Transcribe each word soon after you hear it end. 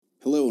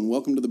and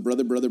welcome to the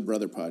Brother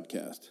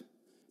podcast.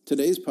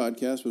 Today's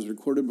podcast was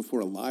recorded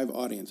before a live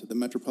audience at the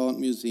Metropolitan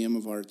Museum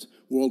of Art's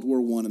World War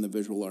I in the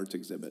Visual Arts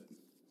exhibit.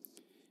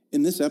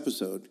 In this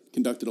episode,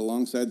 conducted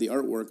alongside the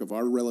artwork of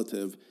our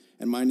relative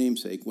and my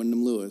namesake,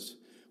 Wyndham Lewis,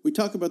 we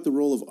talk about the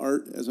role of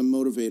art as a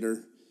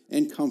motivator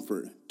and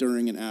comfort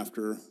during and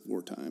after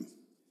wartime.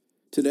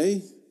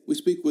 Today, we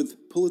speak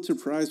with Pulitzer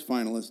Prize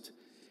finalist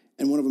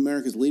and one of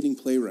America's leading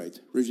playwrights,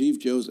 Rajiv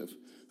Joseph,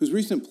 whose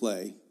recent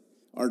play,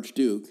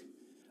 Archduke,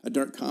 a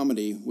dark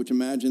comedy which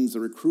imagines the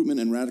recruitment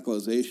and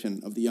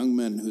radicalization of the young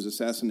men whose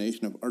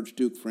assassination of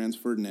Archduke Franz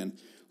Ferdinand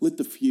lit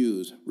the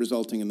fuse,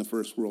 resulting in the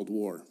First World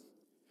War.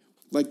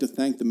 I'd like to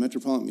thank the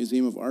Metropolitan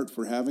Museum of Art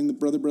for having the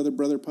Brother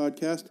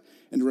podcast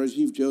and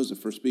Rajiv Joseph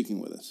for speaking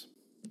with us.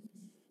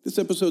 This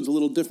episode's a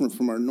little different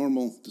from our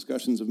normal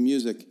discussions of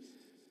music,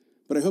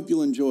 but I hope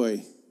you'll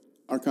enjoy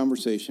our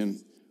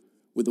conversation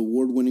with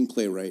award-winning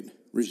playwright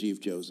Rajiv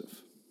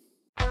Joseph.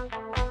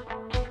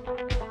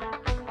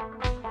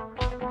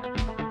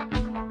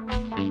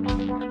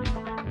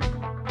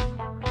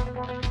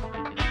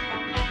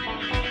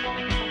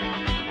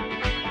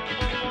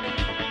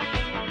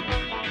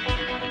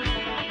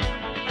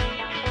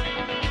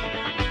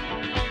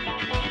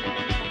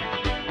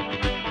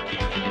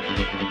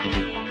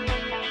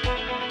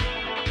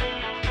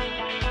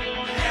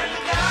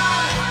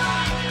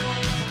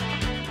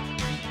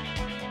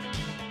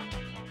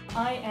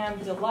 I am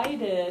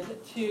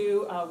delighted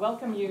to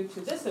welcome you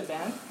to this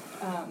event,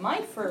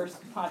 my first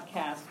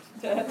podcast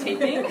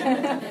taping,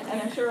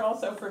 and I'm sure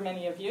also for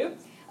many of you.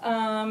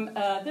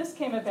 This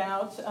came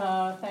about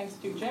thanks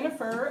to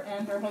Jennifer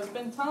and her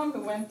husband Tom,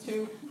 who went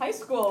to high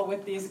school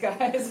with these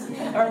guys,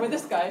 or with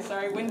this guy,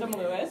 Wyndham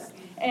Lewis,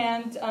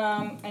 and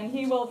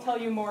he will tell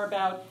you more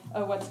about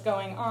what's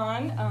going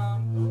on.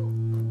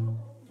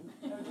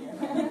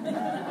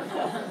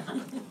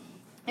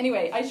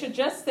 Anyway, I should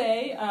just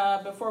say,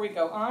 before we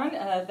go on,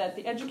 that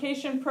the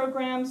education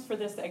programs for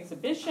this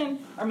exhibition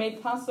are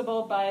made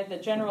possible by the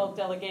General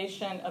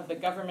Delegation of the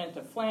Government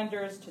of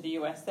Flanders to the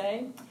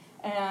USA.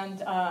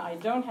 And I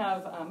don't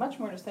have much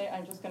more to say.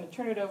 I'm just going to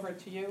turn it over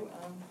to you.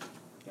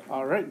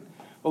 All right.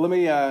 Well, let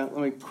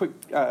me quick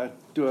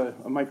do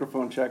a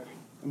microphone check.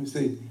 Let me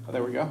see. Oh,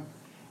 there we go.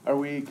 Are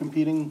we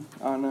competing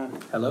on...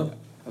 Hello.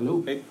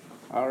 Hello. Hey.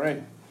 All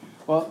right.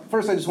 Well,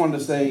 first I just wanted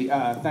to say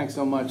thanks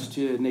so much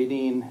to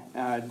Nadine,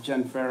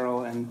 Jen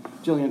Farrell, and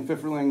Jillian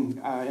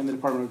Pfifferling in the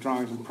Department of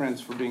Drawings and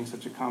Prints for being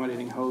such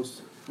accommodating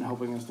hosts and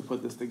helping us to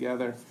put this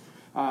together.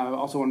 I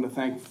also wanted to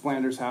thank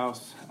Flanders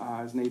House,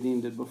 as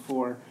Nadine did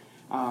before,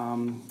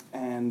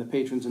 and the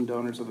patrons and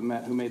donors of the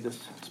Met who made this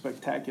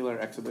spectacular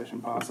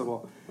exhibition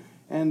possible,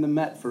 and the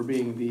Met for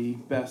being the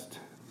best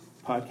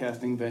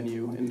podcasting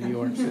venue in New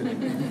York City.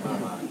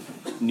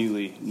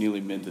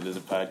 Newly minted as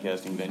a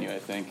podcasting venue, I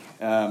think.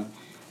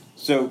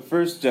 So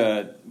first,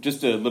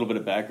 just a little bit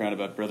of background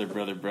about Brother,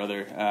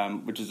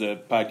 which is a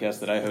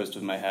podcast that I host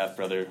with my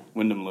half-brother,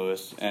 Wyndham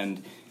Lewis,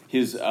 and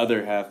his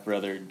other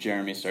half-brother,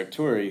 Jeremy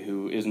Sartori,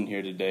 who isn't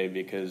here today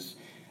because,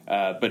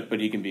 but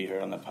he can be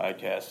here on the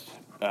podcast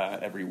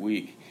every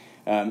week.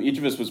 Each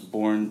of us was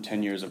born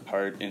 10 years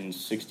apart in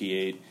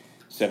 68,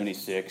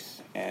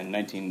 76, and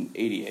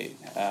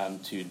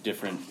 1988 to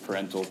different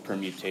parental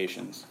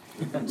permutations.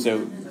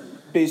 So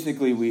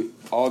basically, we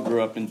all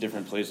grew up in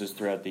different places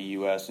throughout the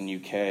U.S. and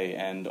U.K.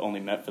 and only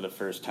met for the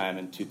first time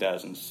in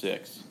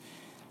 2006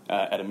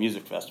 at a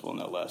music festival,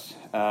 no less.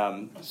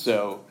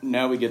 So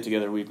now we get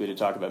together weekly to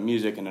talk about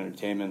music and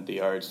entertainment, the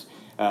arts,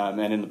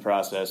 and in the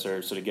process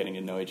are sort of getting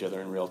to know each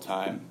other in real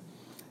time.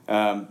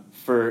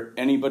 For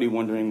anybody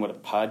wondering what a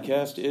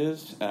podcast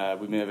is,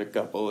 we may have a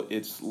couple.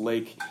 It's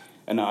like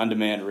an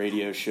on-demand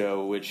radio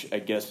show, which I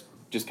guess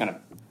just kind of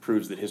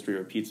proves that history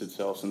repeats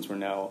itself since we're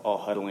now all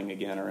huddling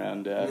again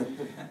around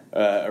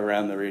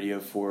the radio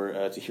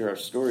to hear our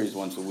stories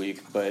once a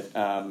week. But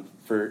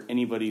for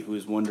anybody who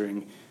is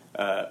wondering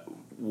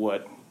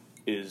what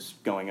is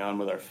going on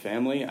with our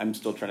family, I'm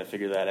still trying to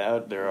figure that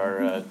out. There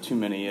are too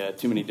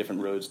many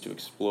different roads to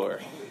explore.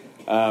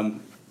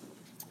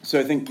 So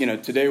I think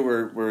today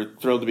we're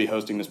thrilled to be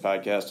hosting this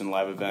podcast and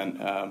live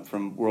event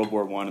from World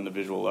War I in the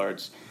visual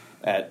arts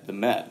at the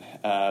Met.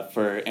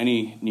 For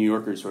any New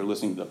Yorkers who are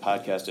listening to the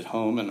podcast at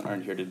home and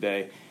aren't here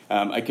today,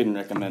 I couldn't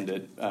recommend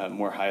it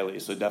more highly,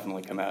 so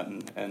definitely come out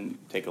and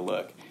take a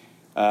look.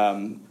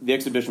 The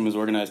exhibition was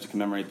organized to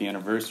commemorate the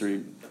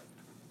anniversary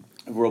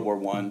of World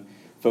War I,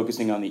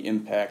 focusing on the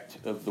impact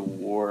of the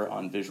war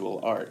on visual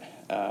art,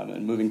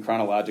 and moving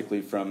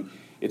chronologically from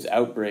its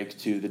outbreak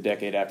to the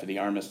decade after the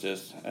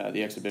armistice.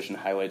 The exhibition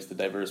highlights the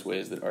diverse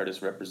ways that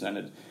artists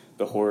represented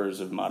the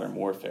horrors of modern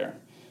warfare.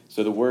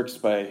 So the works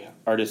by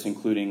artists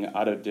including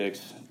Otto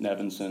Dix,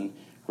 Nevinson,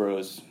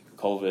 Gross,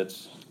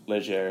 Kollwitz,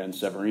 Leger, and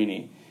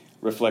Severini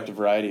reflect a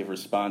variety of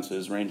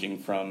responses ranging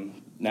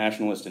from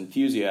nationalist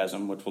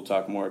enthusiasm, which we'll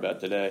talk more about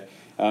today,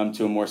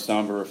 to a more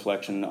somber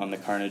reflection on the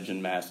carnage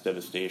and mass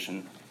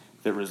devastation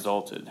that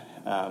resulted.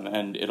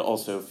 And it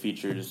also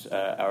features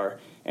our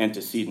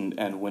antecedent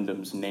and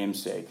Wyndham's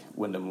namesake,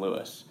 Wyndham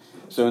Lewis.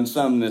 So in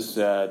sum, this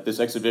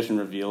exhibition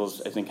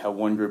reveals, I think, how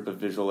one group of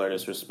visual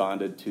artists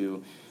responded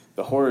to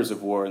the horrors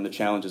of war and the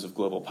challenges of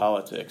global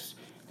politics.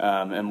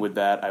 And with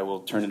that, I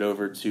will turn it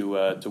over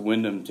to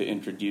Wyndham to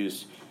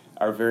introduce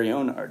our very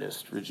own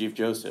artist, Rajiv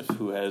Joseph,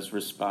 who has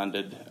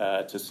responded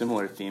to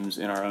similar themes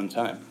in our own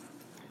time.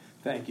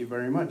 Thank you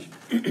very much.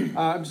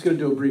 I'm just going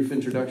to do a brief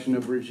introduction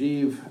of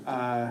Rajiv.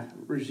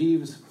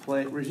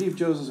 Rajiv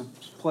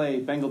Joseph's play,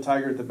 Bengal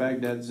Tiger at the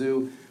Baghdad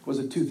Zoo, was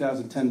a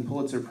 2010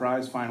 Pulitzer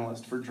Prize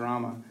finalist for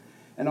drama,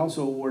 and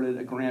also awarded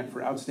a grant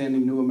for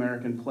Outstanding New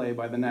American Play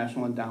by the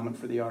National Endowment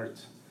for the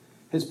Arts.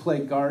 His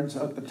play, Guards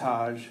at the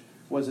Taj,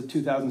 was a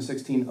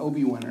 2016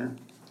 Obie winner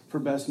for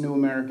Best New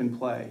American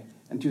Play,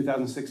 and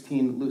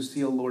 2016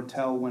 Lucille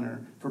Lortel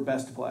winner for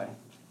Best Play.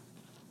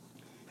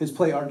 His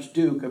play,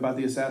 Archduke, about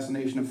the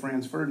assassination of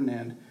Franz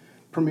Ferdinand,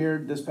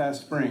 premiered this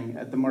past spring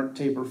at the Mark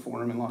Taper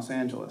Forum in Los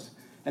Angeles,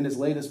 and his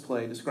latest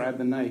play, Describe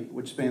the Night,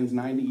 which spans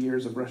 90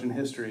 years of Russian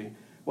history,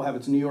 will have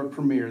its New York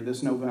premiere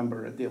this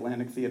November at the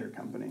Atlantic Theater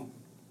Company.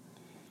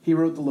 He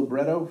wrote the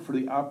libretto for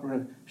the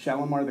opera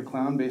Shalimar the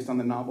Clown, based on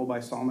the novel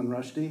by Salman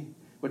Rushdie,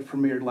 which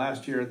premiered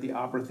last year at the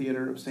Opera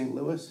Theater of St.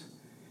 Louis.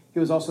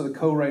 He was also the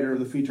co-writer of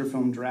the feature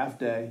film Draft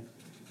Day,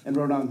 and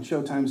wrote on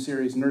Showtime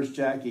series Nurse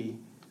Jackie,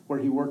 where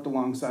he worked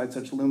alongside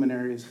such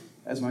luminaries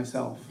as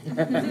myself.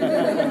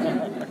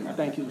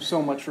 Thank you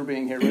so much for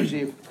being here,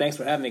 Rajiv. Thanks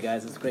for having me,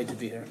 guys. It's great to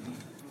be here.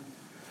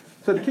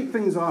 So to kick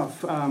things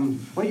off, why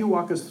don't you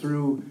walk us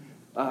through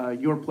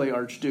your play,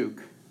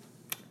 Archduke?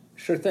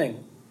 Sure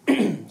thing.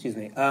 Excuse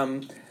me.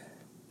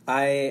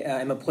 I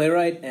am a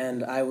playwright,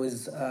 and I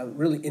was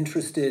really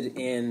interested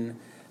in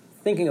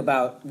thinking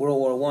about World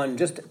War I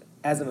just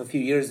as of a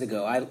few years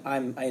ago.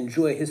 I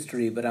enjoy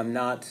history, but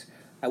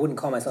I wouldn't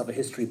call myself a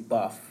history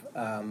buff.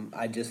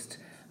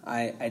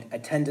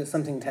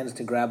 Something tends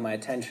to grab my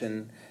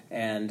attention,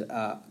 and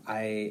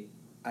I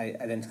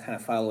then kind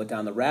of follow it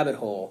down the rabbit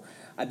hole.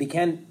 I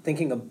began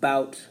thinking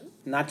about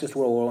not just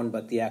World War I,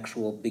 but the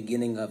actual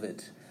beginning of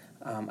it.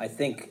 I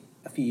think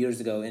a few years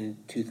ago in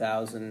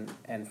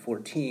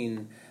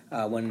 2014,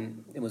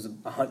 when it was the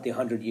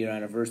 100-year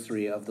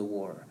anniversary of the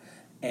war,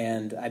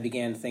 and I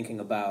began thinking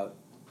about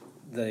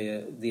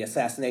the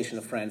assassination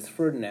of Franz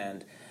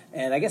Ferdinand,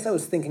 and I guess I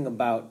was thinking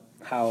about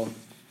how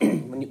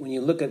when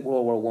you look at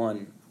World War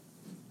I,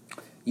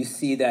 you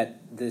see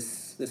that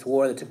this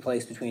war that took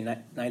place between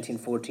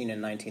 1914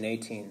 and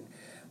 1918,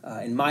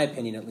 in my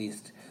opinion at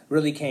least,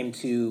 really came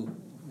to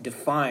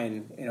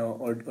define,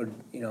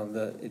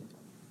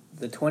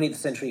 the 20th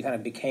century kind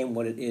of became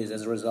what it is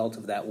as a result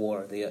of that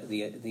war,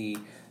 the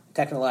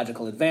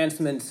technological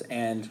advancements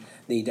and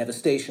the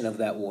devastation of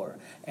that war.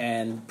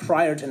 And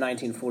prior to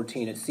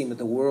 1914, it seemed that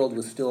the world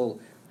was still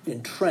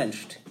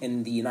entrenched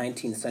in the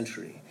 19th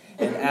century.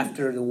 And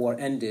after the war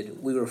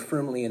ended, we were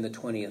firmly in the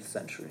 20th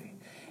century.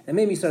 And it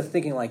made me start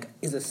thinking,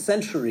 is a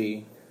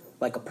century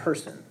like a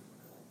person?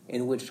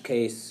 In which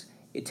case,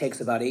 it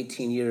takes about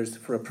 18 years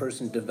for a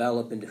person to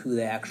develop into who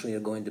they actually are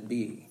going to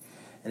be.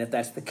 And if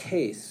that's the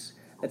case,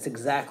 that's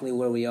exactly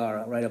where we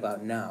are right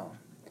about now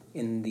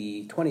in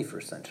the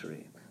 21st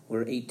century.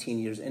 We're 18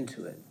 years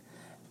into it.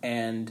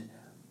 And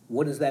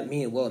what does that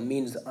mean? Well, it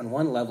means, on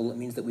one level, it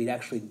means that we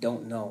actually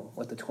don't know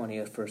what the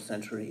 21st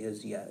century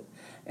is yet.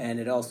 And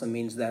it also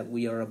means that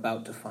we are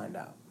about to find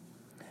out.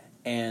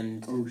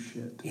 And oh,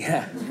 shit.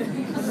 Yeah.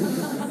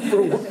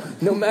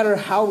 No matter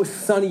how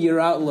sunny your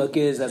outlook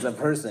is as a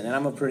person, and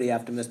I'm a pretty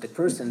optimistic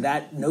person,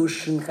 that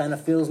notion kind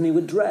of fills me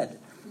with dread.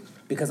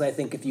 Because I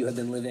think if you had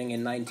been living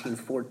in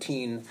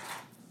 1914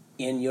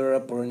 in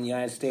Europe or in the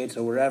United States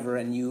or wherever,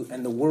 and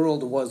the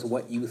world was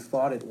what you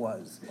thought it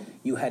was,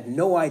 you had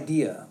no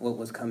idea what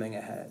was coming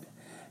ahead.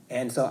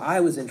 And so I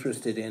was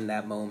interested in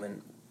that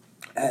moment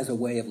as a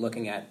way of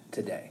looking at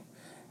today.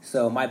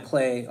 So my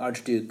play,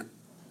 Archduke,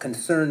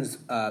 concerns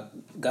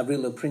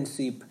Gavrilo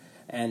Princip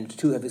and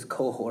two of his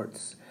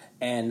cohorts,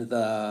 and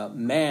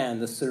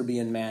the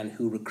Serbian man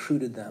who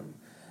recruited them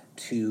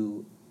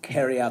to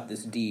carry out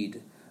this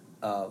deed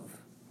of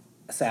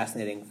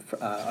assassinating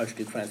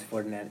Archduke Franz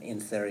Ferdinand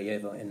in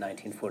Sarajevo in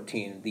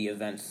 1914, the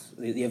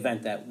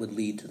event that would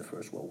lead to the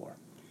First World War.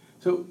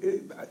 So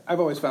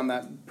I've always found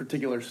that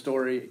particular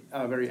story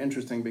very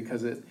interesting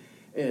because it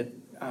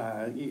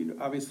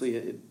obviously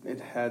it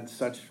had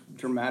such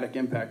dramatic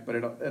impact, but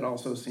it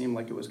also seemed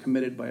like it was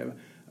committed by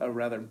a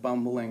rather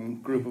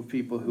bumbling group of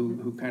people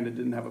who kind of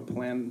didn't have a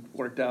plan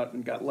worked out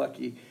and got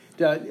lucky.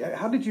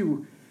 How did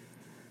you...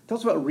 Tell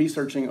us about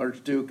researching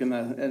Archduke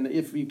and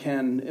if you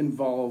can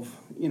involve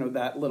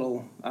that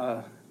little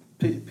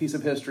piece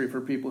of history for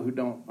people who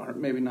aren't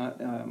maybe not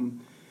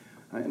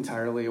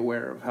entirely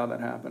aware of how that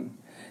happened.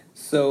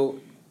 So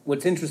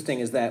what's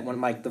interesting is that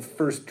when the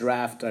first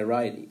draft I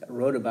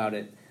wrote about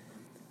it,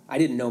 I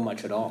didn't know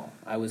much at all.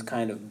 I was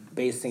kind of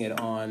basing it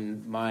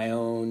on my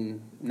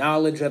own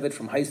knowledge of it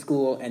from high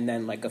school and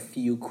then a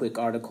few quick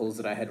articles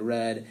that I had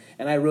read,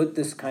 and I wrote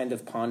this kind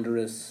of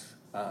ponderous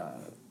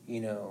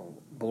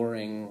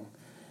boring,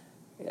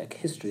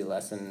 history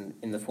lesson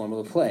in the form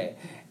of a play.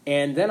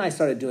 And then I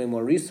started doing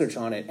more research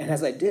on it, and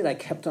as I did, I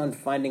kept on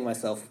finding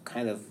myself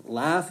kind of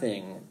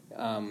laughing,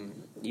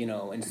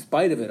 in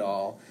spite of it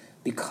all,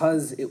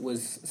 because it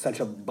was such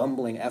a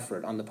bumbling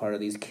effort on the part of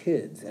these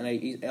kids.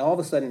 And all of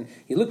a sudden,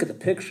 you look at the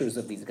pictures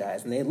of these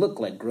guys, and they look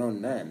like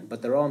grown men,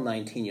 but they're all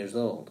 19 years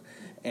old.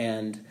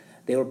 And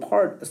they were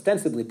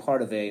ostensibly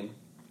part of a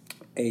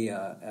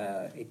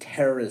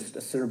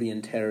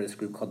Serbian terrorist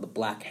group called the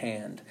Black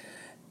Hand.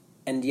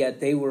 And yet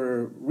they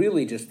were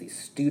really just these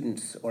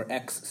students or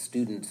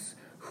ex-students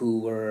who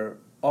were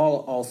all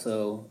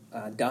also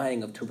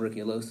dying of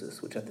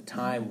tuberculosis, which at the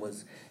time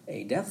was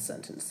a death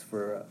sentence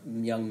for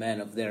young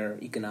men of their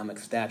economic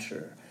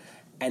stature.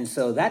 And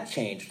so that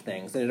changed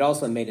things, and it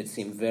also made it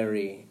seem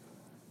very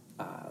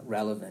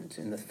relevant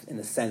in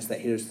the sense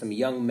that here's some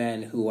young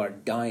men who are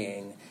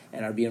dying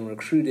and are being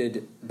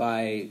recruited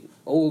by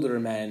older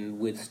men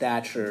with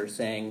stature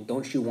saying,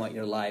 don't you want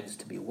your lives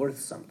to be worth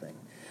something?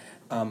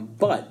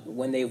 But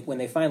when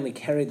they finally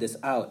carried this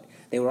out,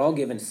 they were all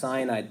given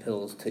cyanide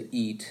pills to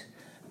eat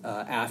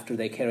after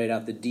they carried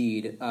out the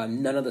deed.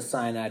 None of the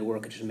cyanide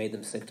worked, it just made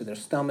them sick to their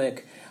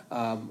stomach.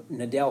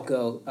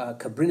 Nedeljko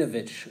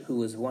Kabrinovic, who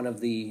was one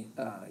of the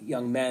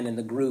young men in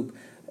the group,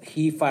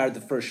 he fired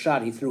the first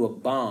shot. He threw a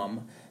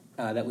bomb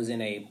that was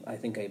in a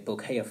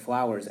bouquet of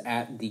flowers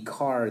at the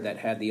car that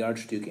had the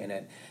Archduke in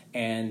it,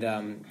 and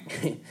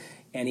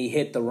and he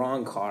hit the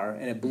wrong car,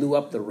 and it blew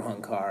up the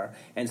wrong car.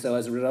 And so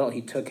as a result,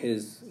 he took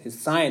his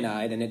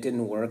cyanide, and it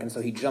didn't work, and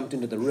so he jumped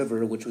into the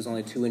river, which was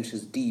only 2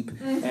 inches deep,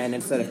 and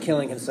instead of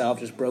killing himself,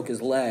 just broke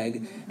his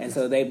leg. And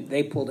so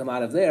they pulled him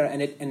out of there,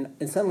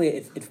 and suddenly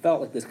it felt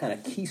like this kind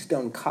of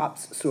Keystone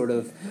Cops sort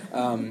of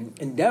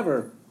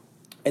endeavor.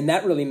 And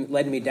that really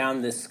led me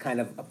down this kind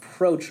of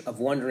approach of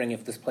wondering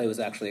if this play was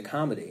actually a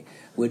comedy,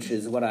 which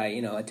is what I,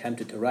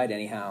 attempted to write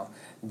anyhow.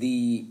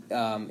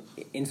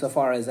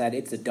 Insofar as that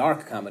it's a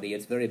dark comedy,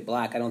 it's very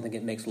black. I don't think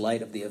it makes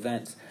light of the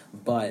events,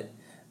 but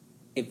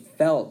it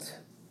felt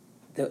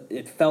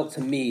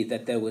to me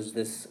that there was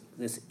this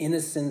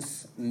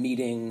innocence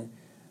meeting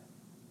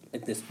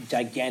like this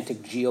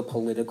gigantic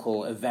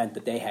geopolitical event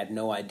that they had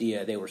no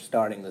idea they were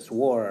starting this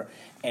war,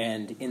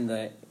 and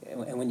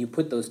when you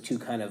put those two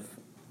kind of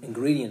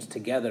ingredients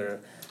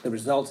together, the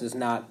result is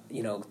not,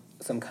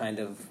 some kind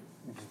of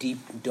deep,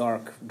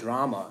 dark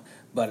drama,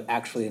 but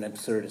actually an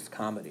absurdist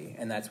comedy,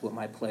 and that's what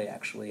my play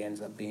actually ends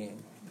up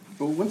being.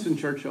 Well, Winston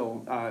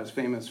Churchill is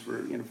famous for,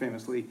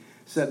 famously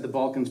said the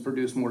Balkans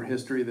produce more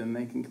history than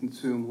they can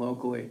consume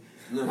locally,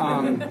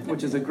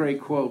 which is a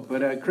great quote.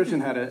 But Christian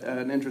had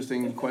an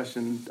interesting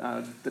question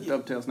that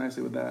dovetails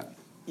nicely with that.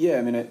 Yeah,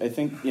 I mean, I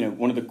think,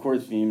 one of the core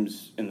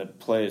themes in the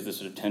play is this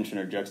sort of tension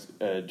or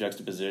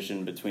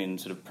juxtaposition between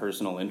sort of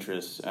personal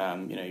interests,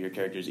 your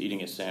character's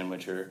eating a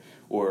sandwich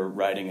or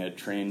riding a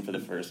train for the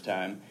first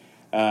time,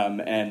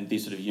 and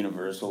these sort of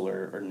universal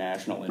or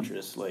national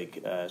interests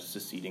like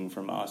seceding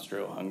from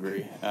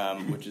Austro-Hungary,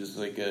 which is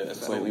like a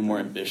slightly more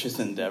ambitious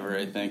endeavor,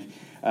 I think.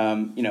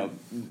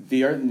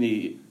 The art in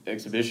the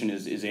exhibition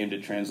is aimed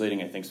at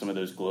translating, I think, some of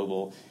those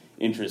global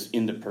interests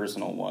into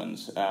personal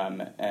ones,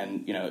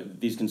 and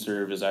these can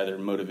serve as either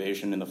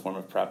motivation in the form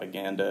of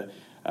propaganda,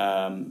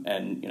 and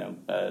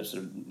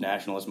sort of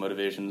nationalist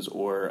motivations,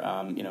 or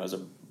as a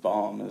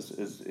balm,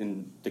 as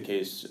in the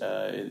case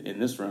in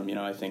this room.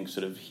 I think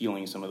sort of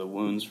healing some of the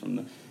wounds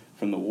from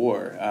the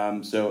war.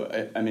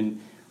 So I mean,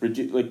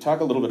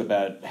 talk a little bit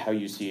about how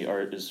you see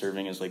art as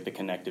serving as like the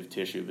connective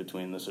tissue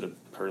between the sort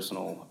of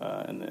personal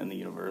and the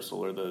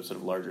universal, or the sort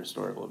of larger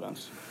historical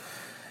events.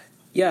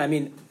 Yeah, I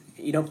mean,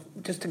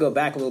 just to go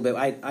back a little bit,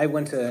 I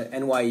went to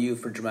NYU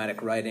for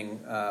dramatic writing,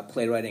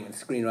 playwriting, and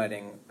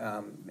screenwriting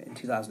in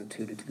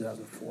 2002 to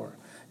 2004.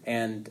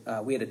 And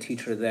we had a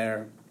teacher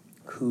there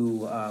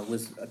who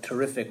was a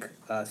terrific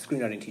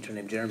screenwriting teacher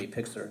named Jeremy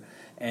Pixar.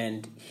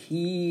 And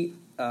he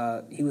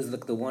was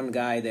the one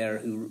guy there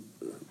who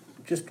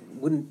just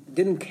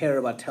didn't care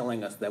about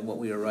telling us that what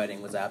we were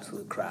writing was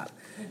absolute crap.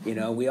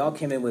 We all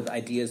came in with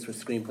ideas for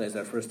screenplays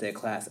our first day of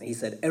class, and he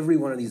said, every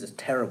one of these is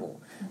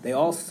terrible. They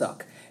all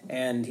suck.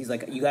 And he's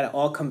like, you got to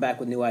all come back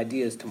with new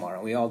ideas tomorrow.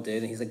 And we all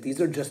did. And he's like, these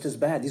are just as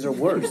bad. These are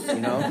worse,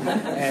 And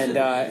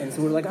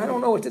so we're like, I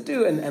don't know what to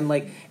do. And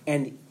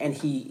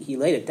he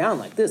laid it down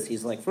like this.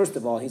 He's like, first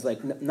of all, he's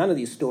like, none of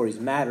these stories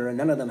matter, and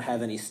none of them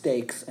have any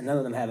stakes, and none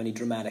of them have any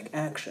dramatic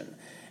action.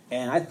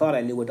 And I thought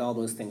I knew what all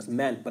those things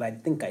meant, but I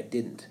think I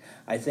didn't.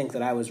 I think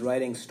that I was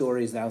writing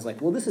stories that I was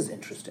like, well, this is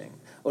interesting,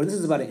 or this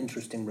is about an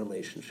interesting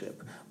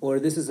relationship, or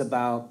this is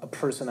about a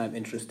person I'm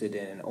interested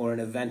in, or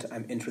an event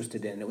I'm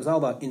interested in. It was all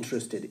about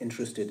interested.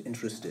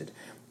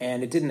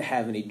 And it didn't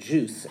have any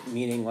juice,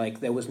 meaning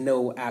like there was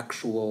no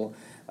actual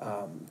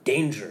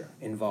danger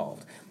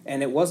involved.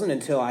 And it wasn't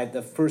until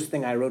the first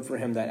thing I wrote for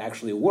him that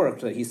actually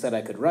worked, that he said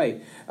I could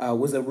write,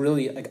 was a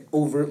really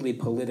overtly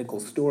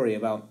political story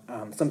about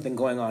something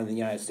going on in the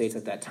United States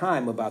at that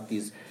time, about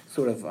these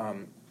sort of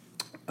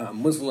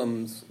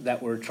Muslims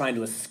that were trying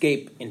to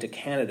escape into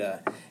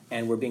Canada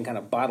and were being kind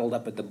of bottled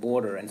up at the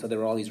border, and so there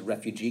were all these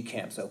refugee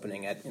camps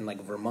opening in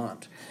like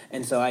Vermont.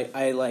 And so I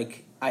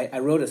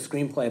wrote a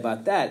screenplay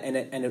about that, and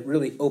it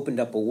really opened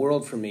up a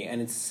world for me.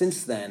 And it's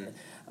since then,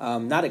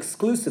 not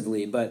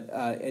exclusively, but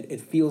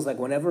it feels like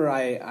whenever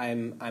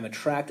I'm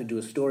attracted to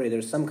a story,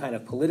 there's some kind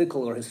of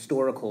political or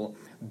historical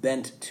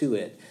bent to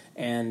it.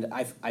 And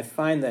I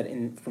find that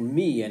for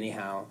me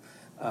anyhow,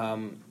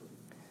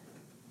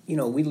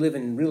 we live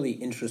in really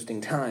interesting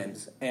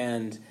times,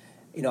 and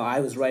I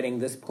was writing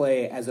this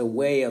play as a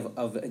way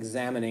of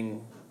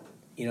examining,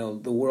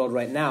 the world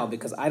right now,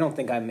 because I don't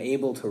think I'm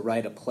able to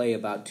write a play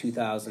about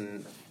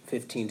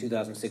 2015,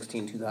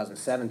 2016,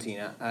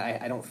 2017.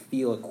 I don't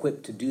feel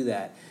equipped to do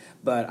that,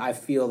 but I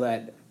feel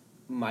that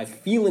my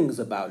feelings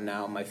about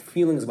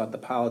the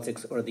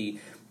politics or the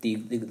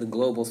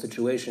global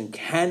situation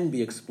can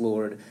be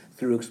explored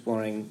through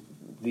exploring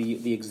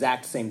the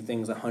exact same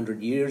things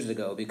 100 years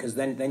ago, because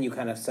then you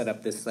kind of set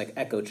up this like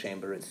echo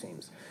chamber, it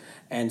seems.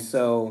 And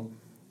so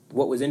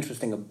what was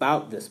interesting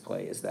about this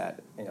play is that,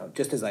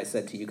 just as I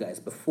said to you guys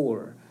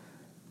before,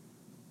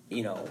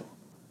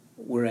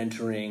 we're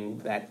entering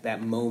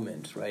that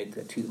moment, right?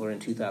 We're in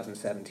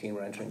 2017,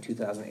 we're entering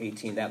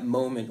 2018, that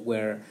moment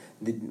where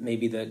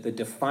maybe the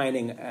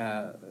defining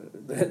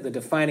the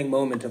defining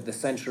moment of the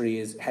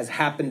century has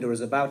happened or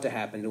is about to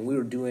happen. And we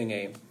were doing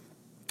a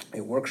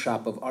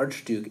workshop of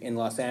Archduke in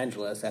Los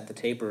Angeles at the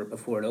Taper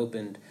before it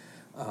opened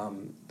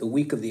the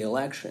week of the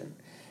election.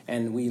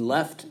 And we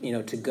left,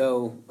 to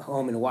go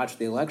home and watch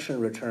the election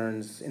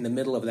returns in the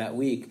middle of that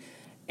week,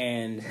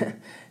 and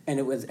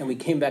we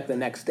came back the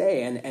next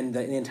day, and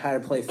the entire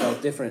play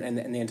felt different,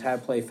 and the entire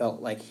play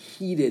felt like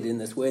heated in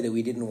this way that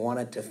we didn't want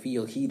it to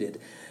feel heated,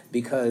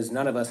 because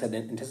none of us had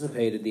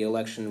anticipated the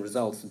election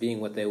results being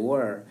what they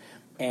were,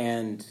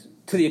 and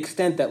to the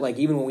extent that, like,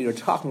 even when we were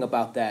talking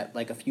about that,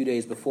 like, a few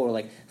days before,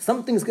 like,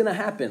 something's going to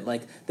happen,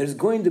 like, there's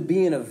going to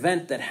be an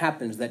event that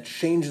happens that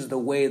changes the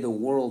way the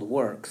world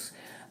works.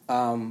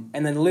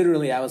 And then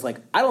literally I was like,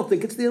 I don't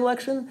think it's the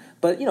election,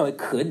 but, it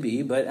could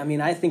be. But,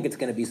 I think it's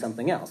going to be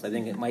something else. I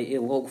think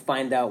we'll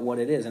find out what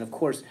it is. And, of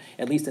course,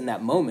 at least in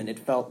that moment, it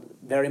felt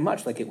very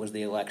much like it was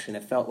the election.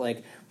 It felt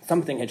like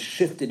something had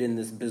shifted in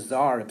this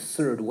bizarre,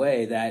 absurd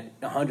way that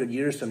 100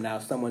 years from now,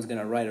 someone's going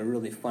to write a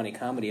really funny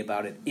comedy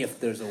about it, if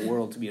there's a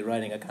world to be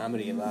writing a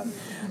comedy about.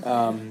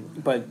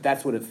 But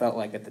that's what it felt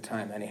like at the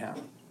time, anyhow.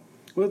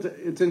 Well,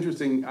 it's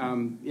interesting.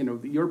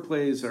 Your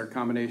plays are a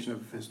combination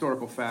of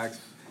historical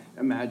facts,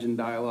 imagined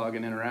dialogue,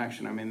 and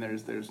interaction.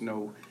 There's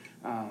no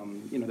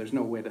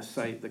way to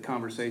cite the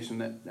conversation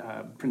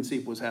that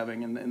Principe was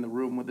having in the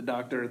room with the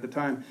doctor at the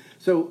time.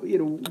 So,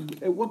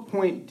 at what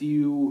point do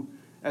you,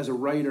 as a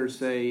writer,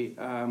 say,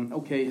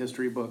 okay,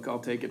 history book, I'll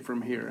take it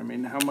from here?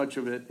 How much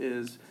of it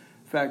is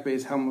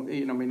fact-based?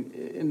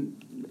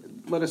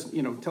 Let us,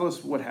 tell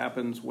us what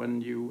happens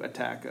when you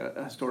attack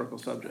a historical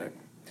subject.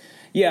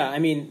 Yeah,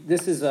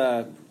 this is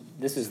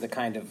the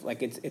kind of,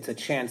 like, it's a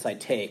chance I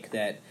take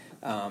that,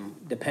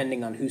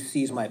 depending on who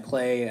sees my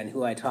play and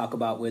who I talk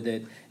about with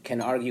it,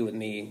 can argue with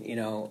me.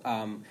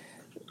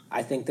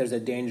 I think there's a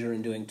danger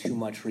in doing too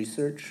much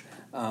research,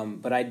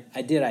 but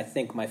I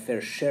think, my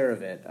fair share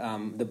of it.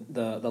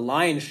 The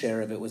lion's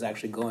share of it was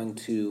actually going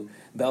to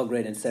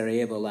Belgrade and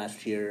Sarajevo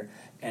last year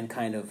and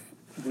kind of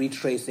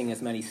retracing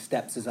as many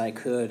steps as I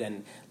could,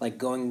 and like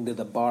going to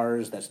the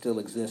bars that still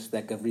exist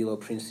that Gavrilo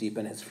Princip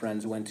and his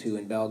friends went to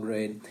in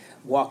Belgrade.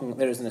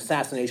 There's an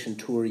assassination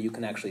tour you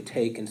can actually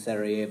take in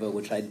Sarajevo,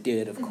 which I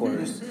did, of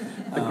course.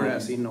 The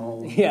grassy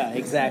knoll. Yeah,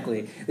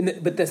 exactly.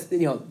 But this,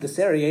 the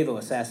Sarajevo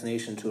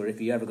assassination tour,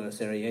 if you ever go to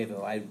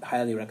Sarajevo, I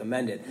highly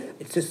recommend it.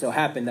 It just so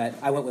happened that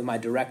I went with my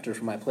director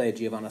for my play,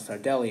 Giovanna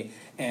Sardelli,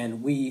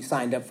 and we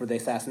signed up for the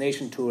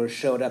assassination tour,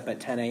 showed up at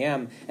 10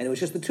 a.m., and it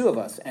was just the two of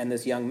us and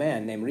this young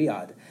man named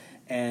Riyad.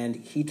 And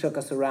he took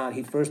us around.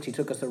 He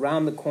took us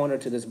around the corner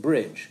to this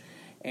bridge.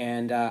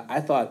 And I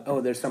thought,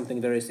 there's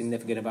something very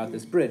significant about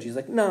this bridge. He's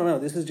like, no,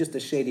 this is just a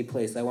shady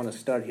place. I want to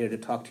start here to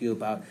talk to you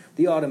about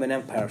the Ottoman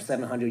Empire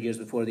 700 years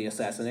before the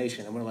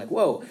assassination. And we're like,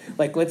 whoa,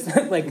 let's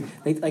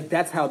like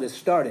that's how this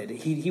started.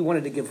 He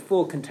wanted to give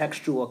full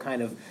contextual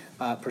kind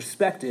of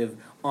perspective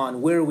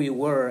on where we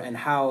were and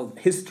how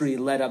history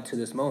led up to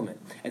this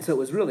moment. And so it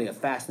was really a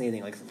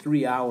fascinating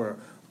 3-hour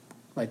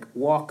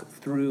walk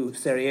through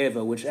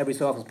Sarajevo, which every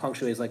so often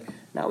punctuates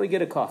now we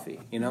get a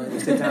coffee, and we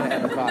sit down and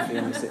have a coffee,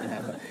 and we sit and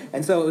have a...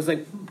 And so it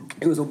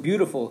was a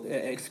beautiful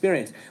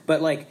experience.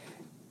 But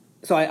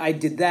so I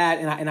did that,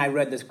 and I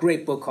read this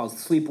great book called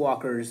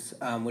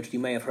Sleepwalkers, which you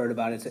may have heard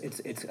about.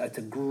 It's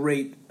a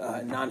great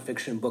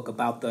nonfiction book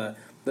about the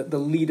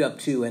lead up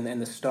to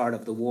and the start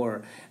of the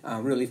war,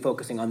 really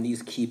focusing on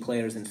these key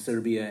players in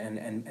Serbia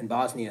and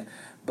Bosnia.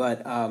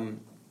 But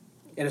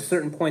at a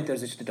certain point,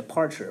 there's just a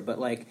departure. But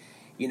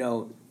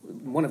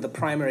one of the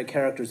primary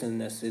characters in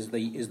this is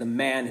the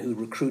man who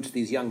recruits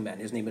these young men.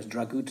 His name is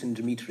Dragutin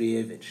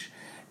Dmitrievich,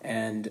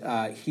 and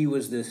he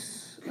was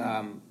this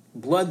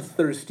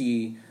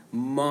bloodthirsty,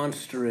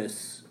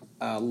 monstrous,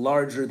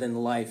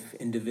 larger-than-life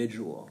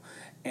individual.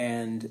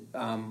 And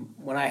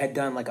when I had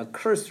done like a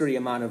cursory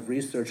amount of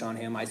research on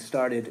him, I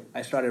started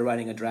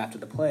writing a draft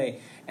of the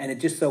play, and it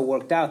just so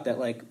worked out that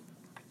like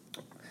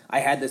I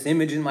had this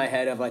image in my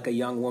head of like a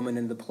young woman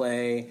in the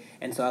play,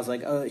 and so I was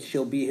like, oh,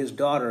 she'll be his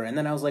daughter. And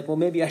then I was like, well,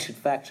 maybe I should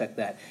fact check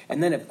that.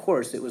 And then, of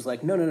course, it was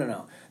like,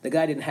 no. The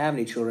guy didn't have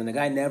any children. The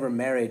guy never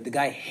married. The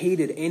guy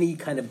hated any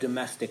kind of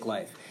domestic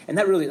life. And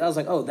I was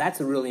like, oh, that's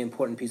a really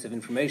important piece of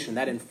information.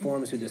 That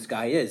informs who this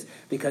guy is,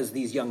 because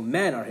these young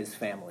men are his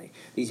family.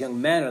 These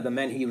young men are the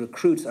men he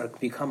recruits,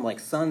 become like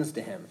sons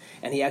to him.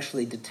 And he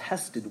actually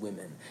detested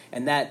women.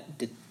 And that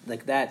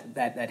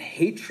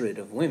hatred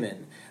of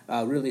women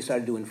really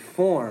started to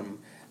inform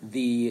how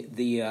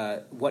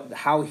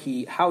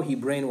he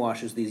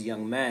brainwashes these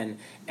young men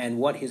and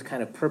what his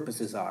kind of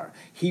purposes are.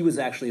 He was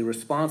actually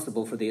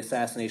responsible for the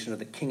assassination of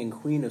the king and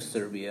queen of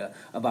Serbia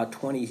about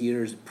 20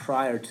 years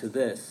prior to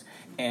this,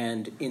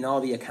 and in all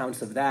the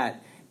accounts of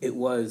that, it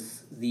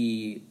was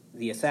the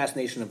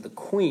assassination of the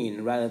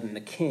queen rather than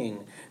the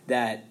king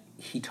that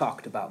he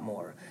talked about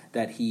more,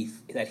 that he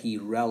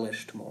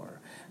relished more.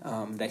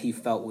 That he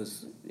felt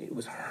it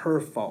was her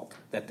fault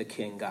that the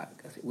king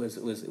was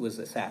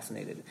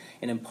assassinated,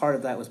 and in part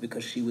of that was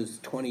because she was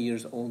 20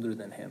 years older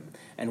than him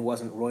and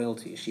wasn't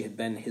royalty. She had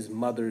been his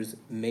mother's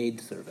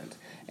maidservant,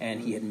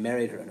 and he had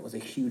married her, and it was a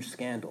huge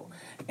scandal.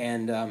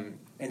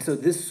 And so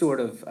this sort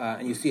of,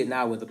 and you see it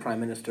now with the Prime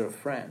Minister of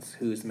France,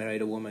 who's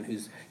married a woman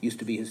who's used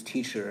to be his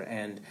teacher,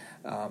 and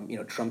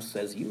Trump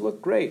says, "You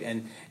look great,"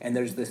 and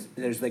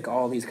there's like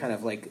all these kind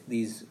of like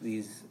these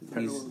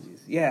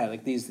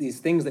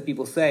things that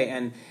people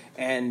say,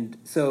 and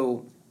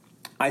so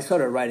I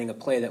started writing a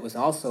play that was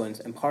also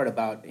in part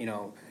about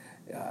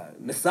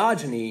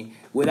misogyny,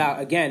 without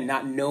again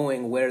not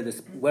knowing where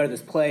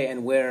this play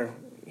and where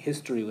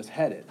history was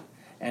headed.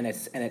 And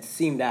it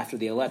seemed after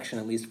the election,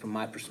 at least from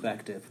my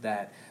perspective,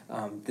 that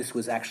this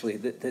was actually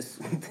this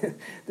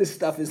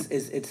stuff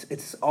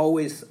it's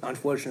always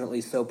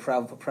unfortunately so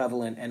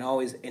prevalent and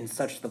always in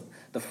such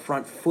the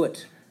front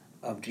foot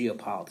of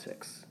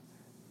geopolitics,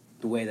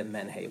 the way that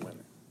men hate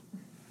women.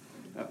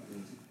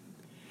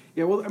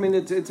 Yeah, well, I mean,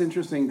 it's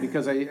interesting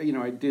because I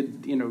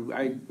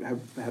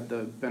have had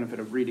the benefit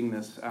of reading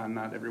this.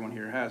 Not everyone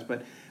here has,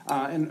 but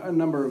and a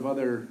number of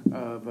other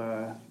of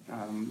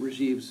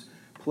Rajiv's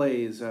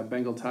plays,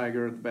 Bengal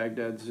Tiger, The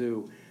Baghdad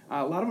Zoo.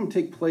 A lot of them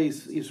take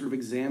place sort of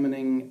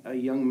examining a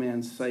young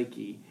man's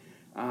psyche.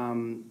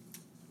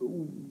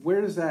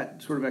 Where does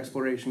that sort of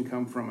exploration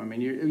come from? I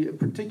mean,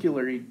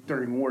 particularly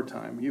during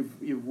wartime,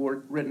 you've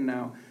written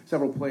now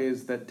several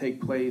plays that take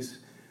place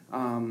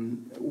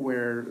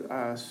where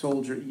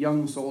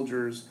young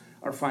soldiers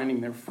are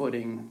finding their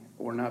footing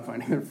or not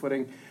finding their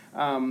footing.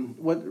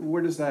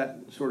 Where does that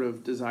sort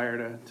of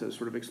desire to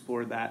sort of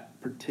explore that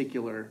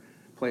particular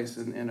place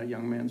in a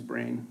young man's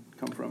brain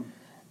come from?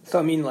 So,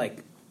 I mean,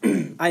 like,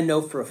 I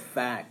know for a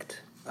fact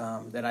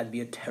that I'd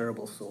be a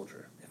terrible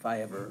soldier if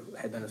I ever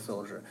had been a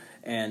soldier,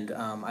 and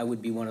I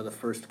would be one of the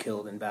first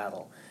killed in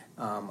battle.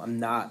 I'm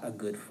not a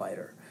good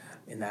fighter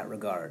in that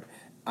regard.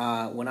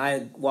 When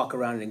I walk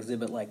around an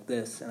exhibit like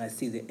this and I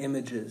see the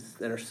images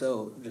that are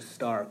so just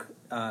stark,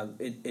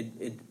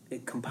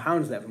 it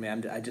compounds that for me.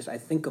 I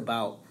think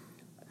about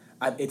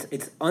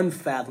it's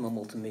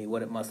unfathomable to me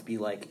what it must be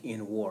like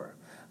in war.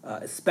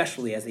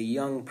 Especially as a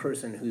young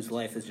person whose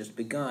life has just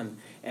begun,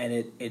 and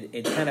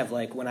it kind of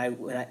like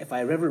if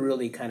I ever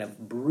really kind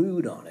of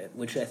brood on it,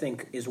 which I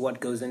think is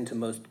what goes into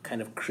most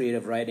kind of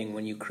creative writing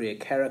when you create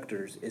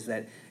characters, is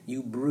that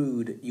you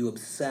brood, you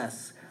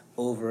obsess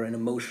over an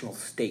emotional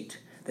state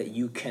that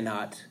you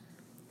cannot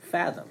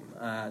fathom.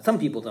 Some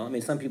people don't. I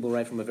mean, some people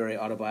write from a very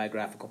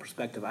autobiographical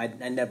perspective. I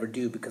never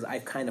do, because I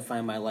kind of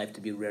find my life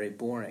to be very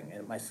boring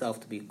and myself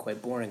to be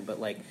quite boring.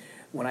 But like,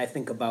 when I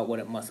think about what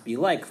it must be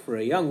like for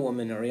a young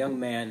woman or a young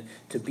man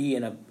to be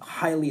in a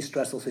highly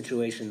stressful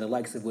situation, the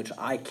likes of which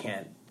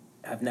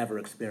have never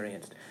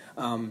experienced,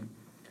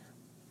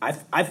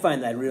 I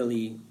find that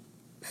really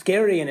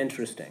scary and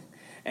interesting.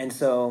 And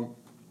so,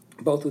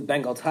 both with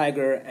Bengal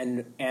Tiger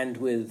and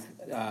with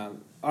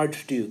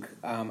Archduke,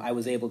 I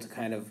was able to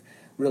kind of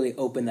really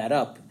open that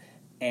up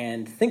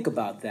and think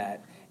about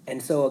that.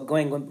 And so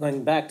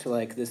going back to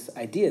like this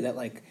idea that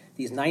like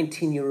these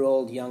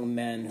 19-year-old young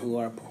men who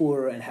are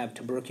poor and have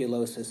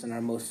tuberculosis and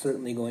are most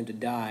certainly going to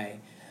die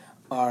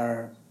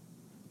are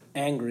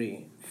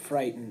angry,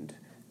 frightened,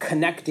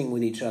 connecting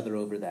with each other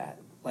over that.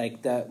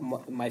 Like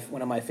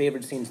one of my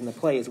favorite scenes in the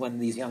play is when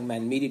these young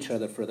men meet each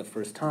other for the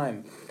first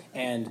time,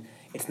 and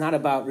it's not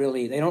about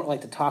really, they don't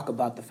like to talk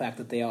about the fact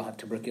that they all have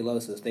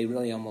tuberculosis. They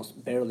really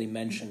almost barely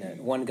mention it.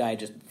 One guy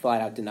just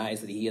flat out denies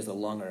that he is a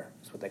lunger.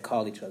 That's what they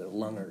call each other,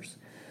 lungers.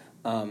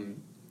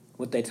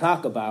 What they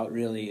talk about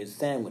really is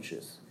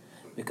sandwiches,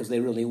 because they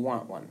really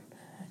want one.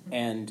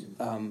 And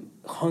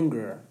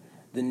hunger,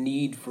 the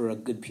need for a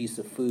good piece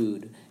of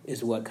food,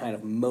 is what kind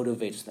of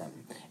motivates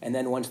them. And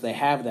then once they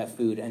have that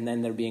food, and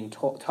then they're being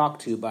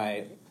talked to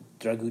by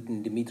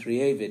Dragutin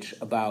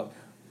Dmitrievich about,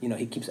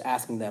 he keeps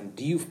asking them,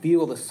 do you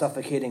feel the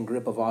suffocating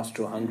grip of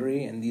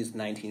Austro-Hungary? And these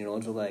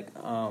 19-year-olds are like,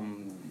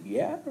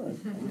 yeah,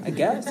 I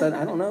guess.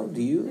 I don't know.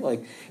 Do you?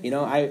 Like,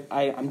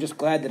 I'm just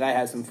glad that I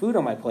have some food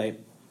on my plate.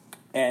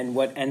 And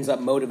what ends up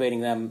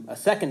motivating them a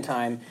second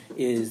time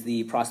is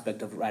the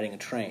prospect of riding a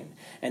train.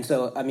 And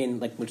so,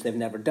 which they've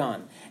never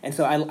done. And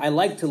so I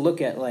like to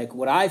look at, like,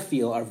 what I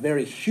feel are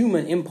very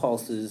human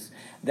impulses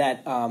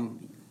that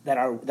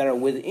are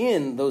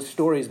within those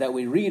stories that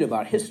we read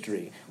about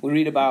history. We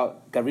read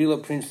about Gavrilo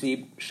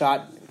Princip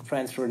shot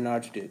Franz Ferdinand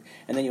Archduke.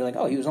 And then you're like,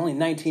 oh, he was only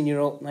 19 years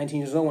old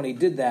when he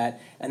did that.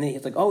 And then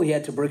he's like, oh, he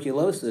had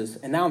tuberculosis.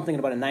 And now I'm thinking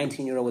about a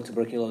 19-year-old with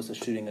tuberculosis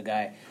shooting a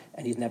guy,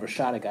 and he's never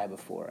shot a guy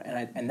before.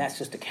 And that's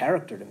just a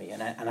character to me,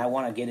 and I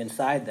want to get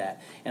inside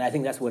that. And I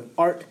think that's what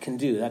art can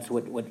do. That's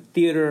what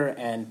theater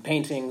and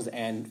paintings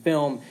and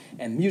film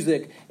and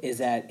music is,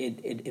 that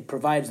it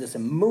provides this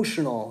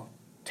emotional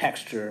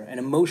texture and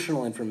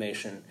emotional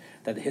information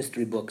that the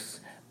history books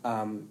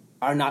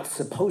are not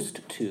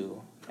supposed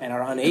to and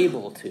are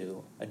unable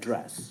to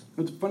address.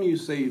 It's funny you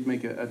say you'd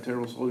make a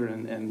terrible soldier,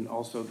 and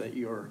also that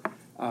you're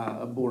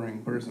a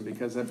boring person,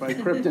 because if I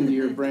crept into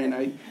your brain,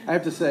 I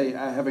have to say,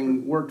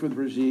 having worked with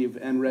Rajiv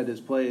and read his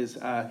plays,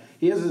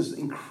 he has this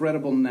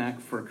incredible knack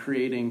for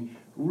creating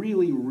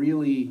really,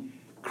 really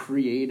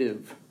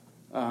creative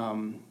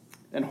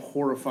and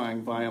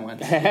horrifying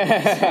violence.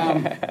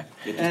 And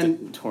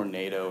a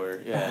tornado,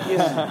 or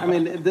I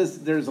mean,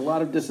 there's a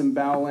lot of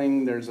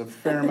disemboweling. There's a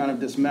fair amount of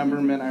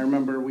dismemberment. I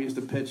remember we used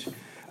to pitch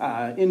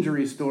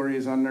injury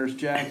stories on Nurse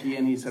Jackie,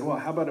 and he said, "Well,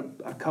 how about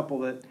a couple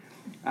that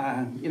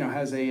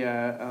has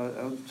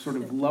a sort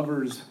of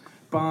lovers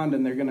bond,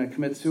 and they're going to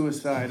commit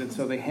suicide, and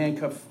so they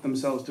handcuff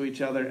themselves to each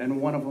other,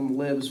 and one of them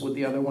lives with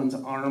the other one's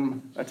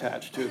arm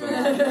attached to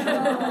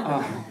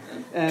them."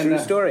 True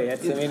story.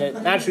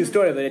 Not true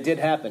story, but it did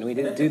happen. We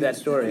did do that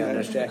story on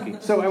Nurse Jackie.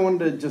 So I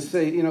wanted to just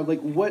say,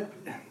 what,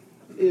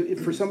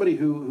 if for somebody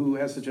who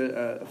has such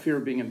a fear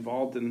of being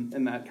involved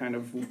in that kind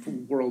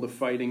of world of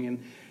fighting,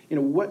 and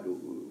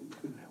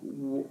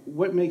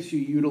what makes you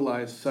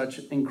utilize such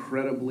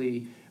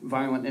incredibly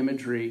violent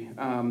imagery?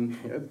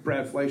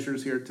 Brad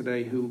Fleischer's here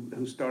today,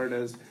 who starred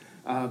as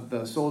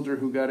the soldier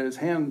who got his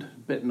hand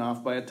bitten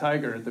off by a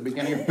tiger at the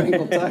beginning of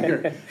Bengal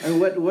Tiger. And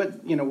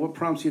what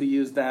prompts you to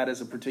use that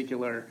as a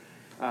particular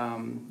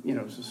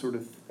sort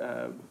of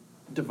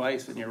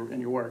device in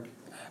your work?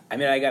 I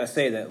mean, I got to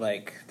say that,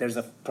 like, there's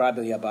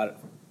probably about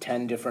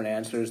 10 different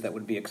answers that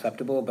would be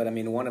acceptable, but I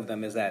mean, one of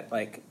them is that,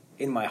 like,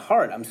 in my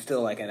heart, I'm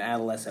still like an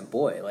adolescent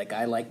boy. Like,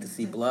 I like to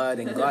see blood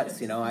and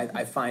guts.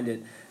 I find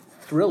it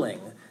thrilling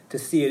to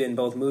see it in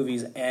both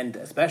movies and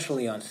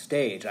especially on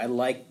stage. I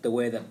like the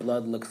way that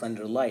blood looks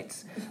under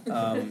lights,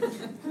 and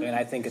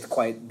I think it's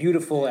quite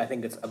beautiful. I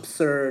think it's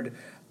absurd.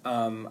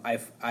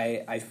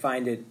 I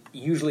find it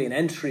usually an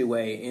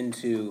entryway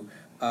into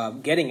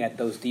getting at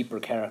those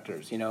deeper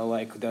characters.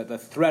 Like the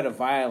threat of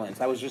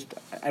violence.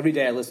 Every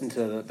day I listen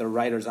to the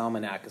Writer's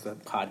Almanac as a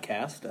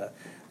podcast. A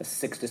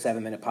 6 to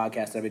 7 minute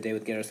podcast every day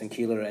with Garrison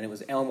Keillor, and it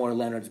was Elmore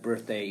Leonard's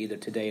birthday either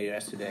today or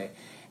yesterday,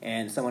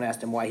 and someone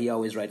asked him why he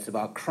always writes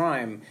about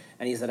crime,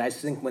 and he said, I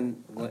think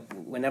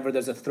whenever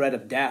there's a threat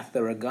of death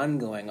or a gun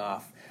going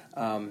off,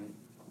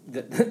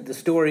 the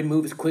story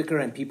moves quicker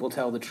and people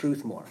tell the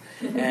truth more,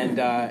 and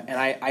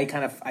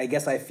I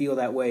guess I feel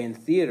that way in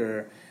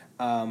theater.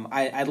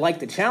 I'd like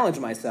to challenge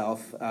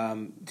myself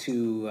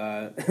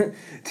to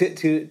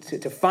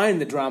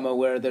find the drama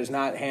where there's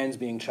not hands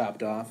being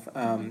chopped off.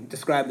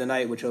 Describe the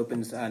Night, which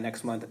opens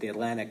next month at the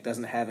Atlantic,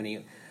 doesn't have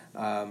any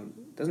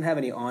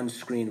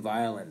on-screen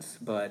violence,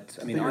 but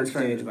on-stage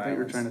violence. I think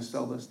you're trying to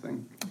sell this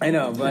thing. I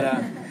know, but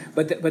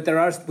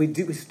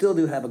we still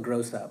do have a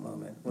gross-out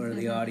moment where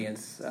the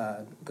audience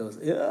goes,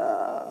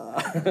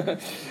 yeah.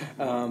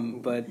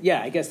 But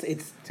yeah, I guess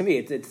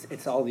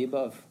it's all the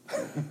above.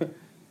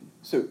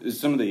 So is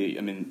some of the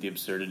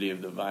absurdity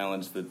of the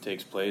violence that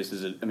takes place,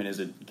 is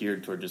it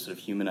geared toward just sort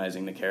of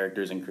humanizing the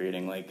characters and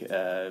creating like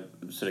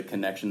sort of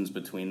connections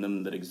between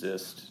them that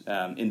exist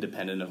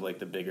independent of like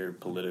the bigger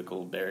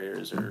political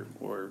barriers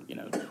or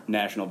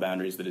national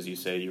boundaries that, as you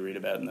say, you read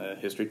about in the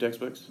history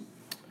textbooks?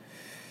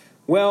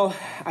 Well,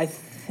 I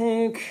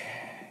think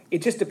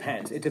it just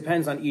depends. It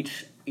depends on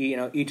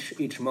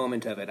each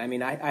moment of it. I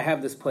mean, I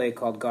have this play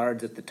called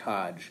Guards at the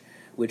Taj,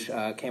 which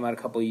came out a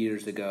couple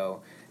years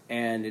ago.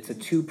 And it's a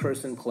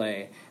 2-person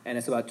play, and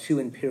it's about 2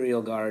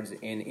 imperial guards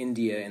in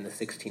India in the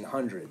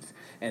 1600s,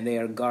 and they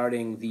are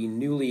guarding the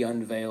newly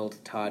unveiled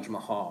Taj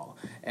Mahal.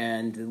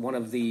 And one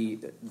of the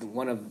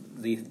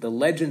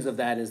legends of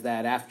that is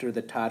that after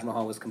the Taj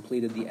Mahal was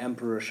completed, the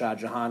Emperor Shah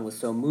Jahan was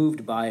so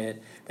moved by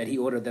it that he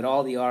ordered that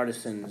all the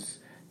artisans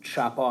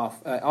chop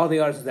off all the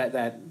artists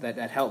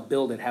that helped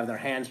build it have their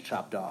hands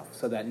chopped off,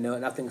 so that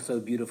nothing so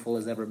beautiful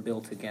is ever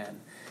built again.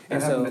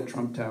 And happened at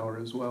Trump Tower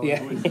as well.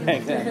 Yeah,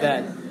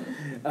 exactly.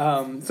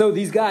 So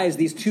these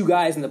 2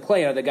 guys in the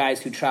play are the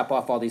guys who chop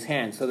off all these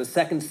hands. So the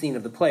second scene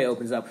of the play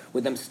opens up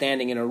with them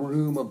standing in a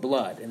room of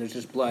blood, and there's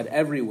just blood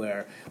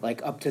everywhere,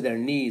 like up to their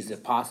knees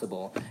if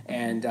possible.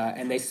 And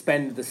they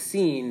spend the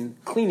scene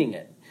cleaning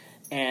it.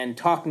 and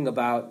talking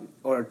about,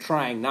 or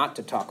trying not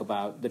to talk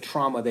about, the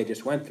trauma they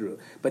just went through.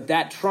 But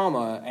that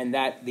trauma and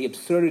the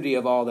absurdity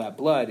of all that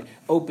blood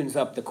opens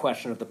up the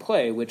question of the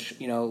play, which,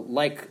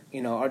 like,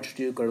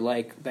 Archduke or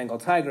like Bengal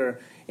Tiger,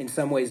 in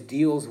some ways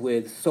deals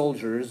with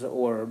soldiers,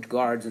 or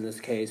guards in this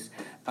case,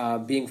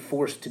 being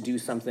forced to do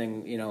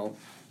something,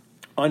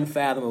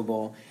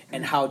 unfathomable,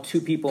 and how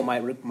two people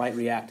might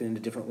react in a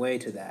different way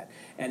to that.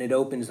 And it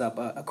opens up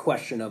a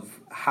question of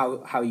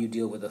how you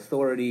deal with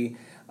authority,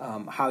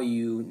 how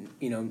you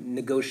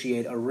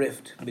negotiate a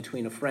rift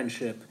between a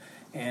friendship,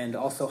 and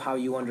also how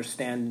you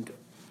understand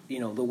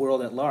the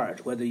world at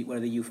large, whether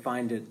you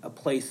find it a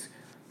place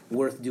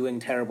worth doing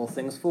terrible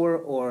things for,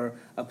 or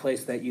a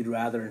place that you'd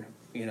rather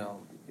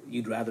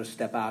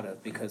step out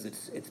of because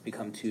it's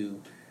become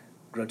too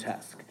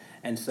grotesque.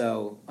 And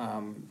so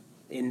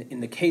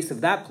in the case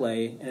of that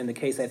play, and in the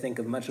case, I think,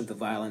 of much of the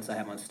violence I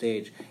have on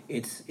stage,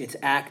 it's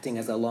acting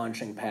as a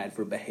launching pad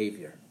for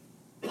behavior.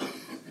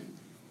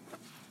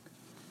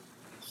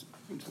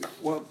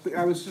 Well,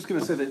 I was just going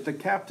to say that the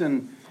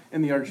captain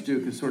in the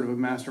Archduke is sort of a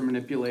master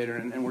manipulator,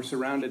 and we're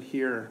surrounded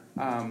here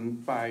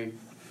by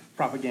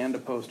propaganda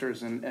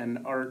posters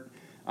and art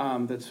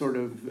that sort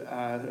of,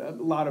 a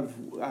lot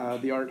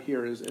of the art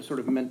here is sort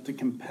of meant to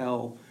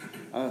compel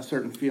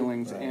certain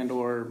feelings and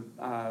or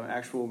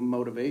actual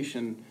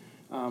motivation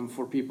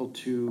for people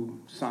to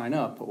sign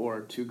up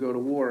or to go to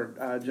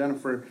war.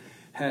 Jennifer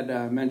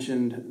had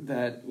mentioned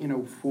that,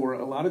 for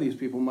a lot of these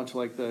people, much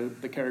like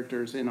the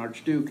characters in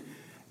Archduke,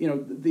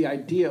 the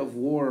idea of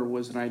war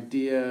was an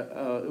idea,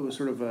 it was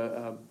sort of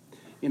a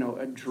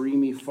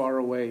dreamy,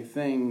 faraway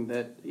thing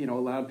that,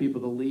 allowed people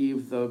to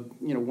leave the,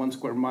 1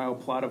 square mile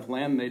plot of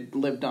land they'd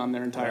lived on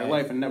their entire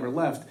life and never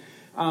left.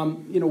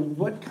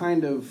 What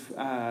kind of,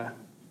 how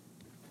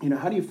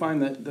do you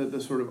find that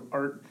the sort of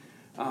art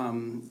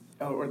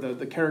or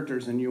the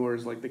characters in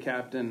yours, like the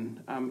captain,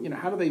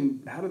 how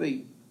do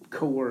they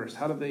coerce?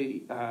 How do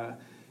they,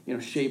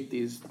 shape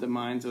the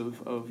minds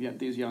of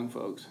these young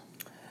folks?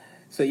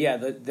 So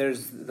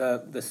there's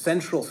the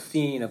central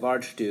scene of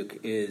Archduke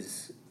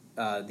is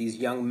these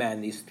young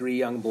men, these 3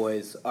 young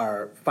boys,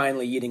 are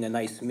finally eating a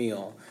nice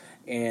meal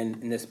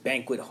in this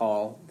banquet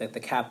hall that the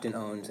captain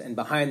owns, and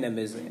behind them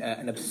is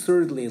an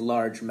absurdly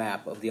large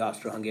map of the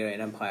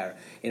Austro-Hungarian Empire.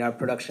 In our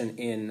production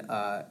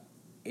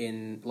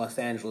in Los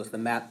Angeles, the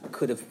map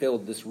could have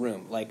filled this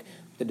room. Like,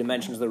 the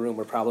dimensions of the room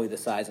were probably the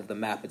size of the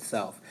map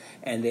itself,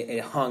 and it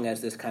hung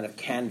as this kind of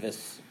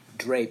canvas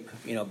drape,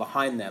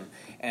 behind them.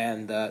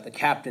 And the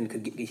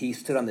captain he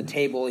stood on the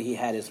table, he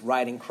had his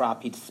riding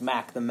crop, he'd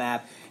smack the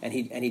map, and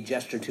he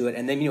gestured to it,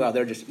 and then meanwhile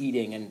they're just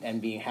eating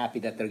and being happy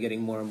that they're getting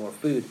more and more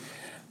food.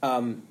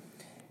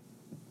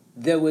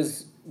 That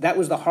was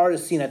the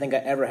hardest scene I think I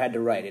ever had to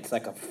write. It's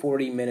like a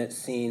 40-minute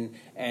scene,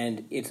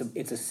 and it's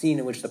a scene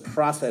in which the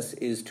process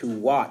is to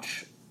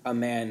watch a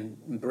man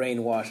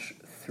brainwash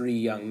 3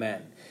 young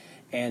men.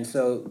 And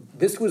so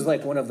this was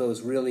like one of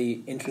those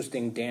really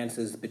interesting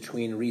dances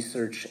between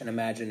research and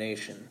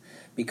imagination,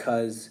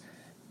 because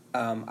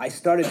I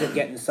started to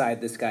get inside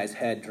this guy's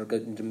head,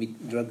 Dragutin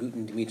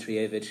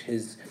Dmitrievich,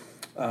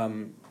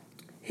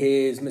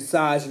 his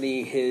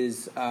misogyny,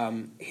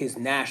 his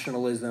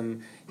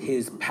nationalism,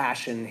 his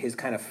passion, his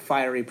kind of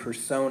fiery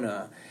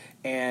persona.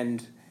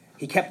 And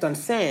I kept on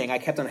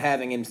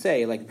having him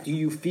say, like, do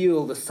you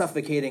feel the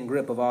suffocating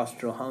grip of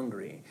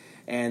Austro-Hungary?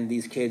 And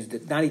these kids,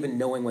 not even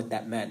knowing what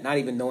that meant, not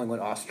even knowing what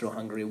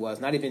Austro-Hungary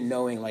was, not even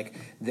knowing like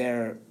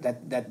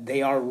that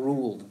they are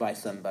ruled by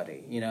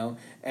somebody,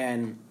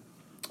 and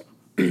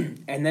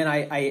then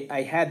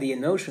I had the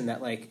notion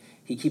that like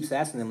he keeps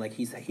asking them, like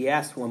he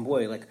asked one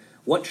boy, like,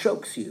 what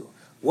chokes you?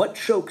 What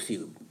chokes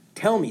you?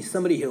 Tell me,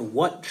 somebody here,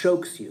 what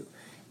chokes you?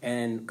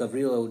 And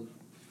Gavrilo,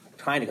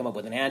 trying to come up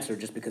with an answer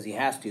just because he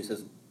has to,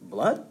 says,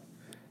 blood?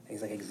 And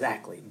he's like,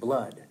 exactly,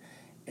 blood.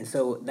 And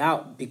so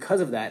now, because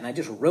of that, and I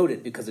just wrote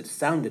it because it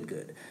sounded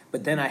good,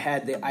 but then I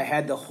had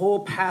the whole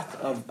path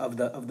of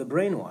the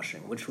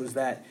brainwashing, which was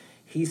that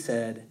he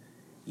said,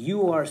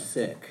 you are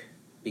sick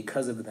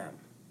because of them.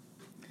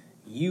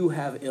 You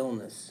have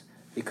illness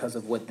because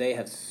of what they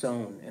have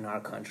sown in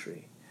our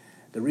country.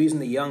 The reason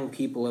the young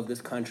people of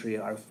this country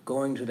are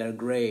going to their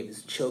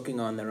graves choking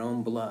on their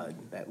own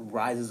blood that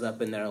rises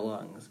up in their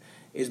lungs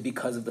is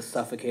because of the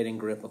suffocating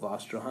grip of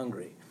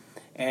Austro-Hungary.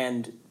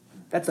 And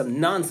that's a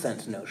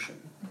nonsense notion.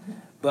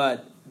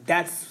 But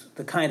that's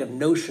the kind of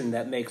notion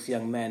that makes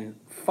young men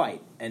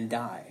fight and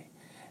die.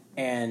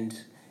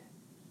 And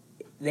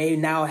they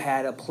now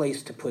had a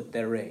place to put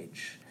their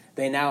rage.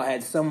 They now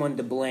had someone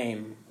to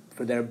blame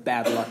for their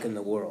bad luck in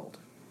the world.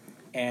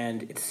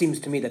 And it seems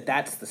to me that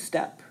that's the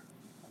step.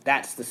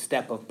 That's the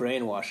step of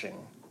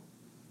brainwashing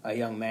a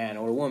young man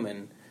or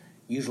woman,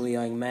 usually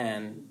a young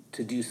man,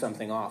 to do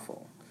something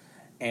awful.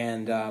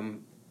 And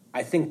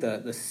I think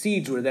the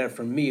seeds were there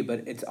for me,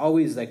 but it's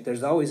always like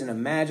there's always an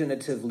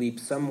imaginative leap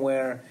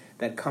somewhere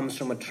that comes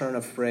from a turn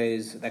of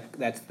phrase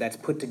that's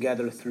put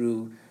together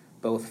through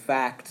both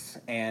facts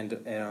and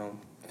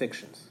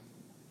fictions.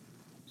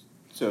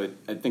 So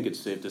I think it's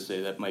safe to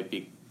say that might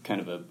be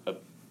kind of a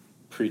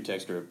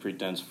pretext or a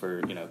pretense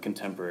for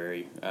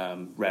contemporary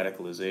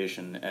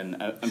radicalization, and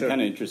I'm Sure.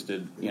 kind of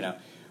interested.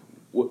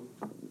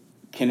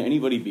 Can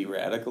anybody be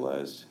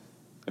radicalized?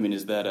 I mean,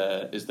 is that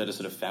a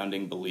sort of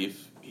founding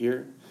belief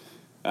here?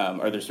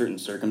 Are there certain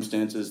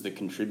circumstances that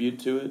contribute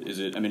to it?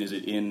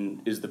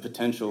 Is the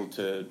potential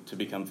to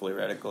become fully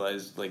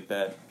radicalized like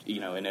that,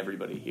 in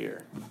everybody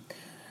here?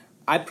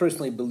 I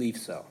personally believe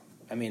so.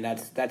 I mean,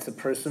 that's a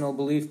personal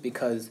belief,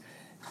 because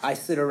I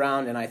sit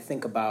around and I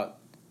think about,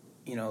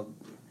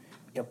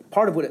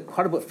 part of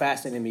what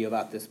fascinated me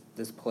about this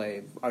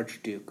play,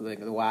 Archduke, like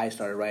why I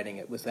started writing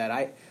it, was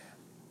that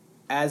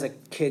as a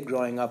kid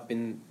growing up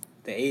in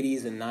the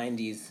 80s and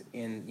 90s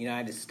in the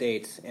United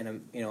States,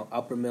 in a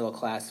upper middle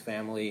class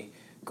family,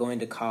 going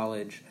to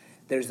college,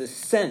 there's this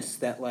sense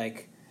that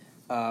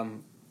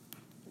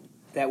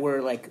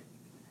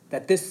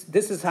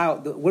this is how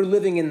we're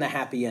living in the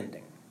happy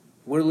ending.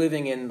 We're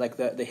living in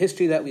the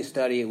history that we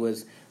study. It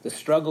was the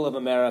struggle of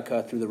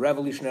America through the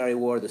Revolutionary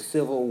War, the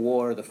Civil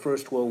War, the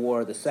First World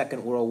War, the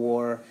Second World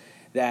War.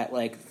 That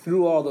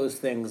through all those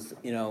things,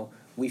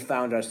 we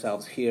found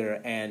ourselves here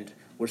and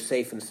we're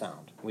safe and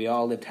sound. We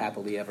all lived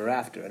happily ever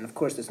after. And of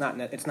course, it's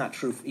not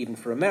true even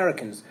for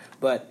Americans.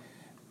 But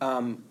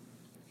in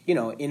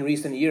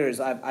recent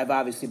years, I've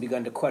obviously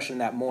begun to question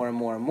that more and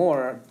more and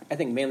more. I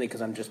think mainly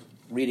because I'm just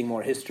reading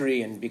more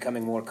history and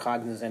becoming more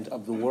cognizant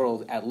of the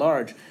world at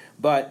large.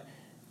 But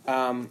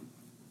I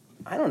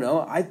don't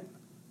know.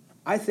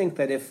 I think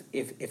that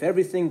if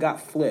everything got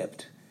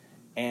flipped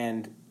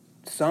and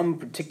some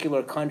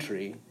particular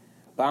country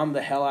bombed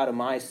the hell out of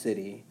my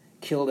city,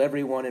 killed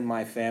everyone in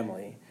my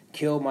family,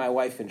 killed my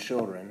wife and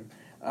children,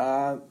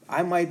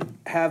 I might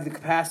have the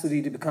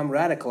capacity to become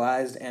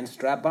radicalized and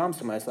strap bombs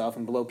to myself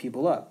and blow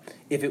people up.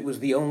 If it was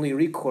the only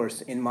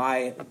recourse in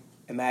my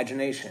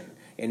imagination,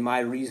 in my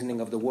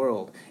reasoning of the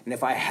world, and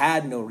if I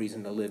had no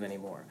reason to live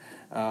anymore.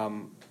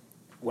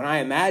 When I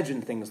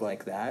imagine things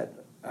like that,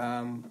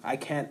 I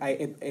can't.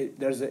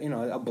 There's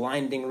a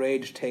blinding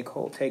rage takes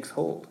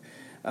hold.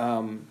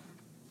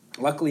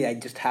 Luckily, I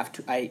just have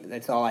to.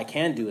 That's all I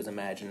can do is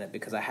imagine it,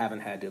 because I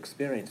haven't had to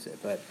experience it.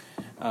 But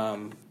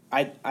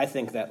I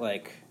think that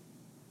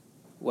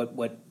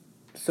what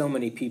so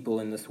many people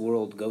in this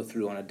world go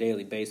through on a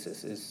daily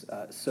basis is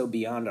so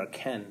beyond our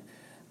ken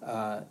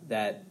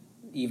that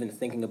even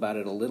thinking about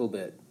it a little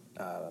bit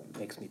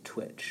makes me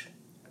twitch.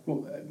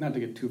 Well, not to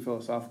get too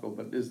philosophical,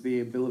 but is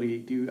the ability?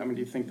 Do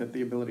you think that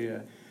the ability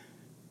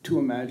to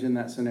imagine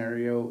that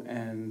scenario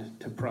and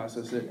to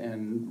process it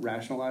and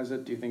rationalize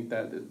it, do you think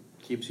that it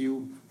keeps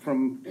you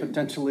from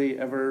potentially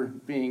ever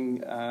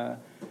being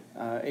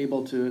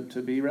able to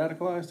be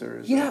radicalized?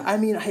 Or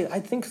I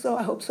think so.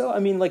 I hope so.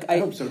 I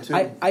hope so too.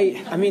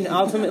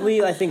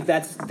 Ultimately, I think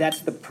that's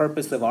the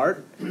purpose of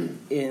art.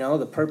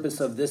 The purpose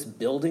of this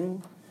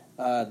building,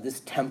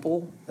 this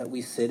temple that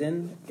we sit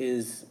in,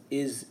 is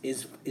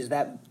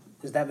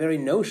that very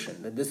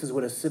notion that this is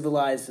what a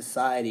civilized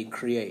society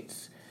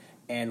creates,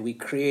 and we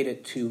create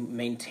it to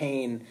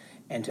maintain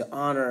and to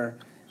honor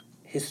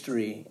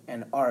history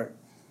and art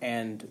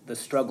and the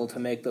struggle to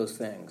make those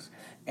things.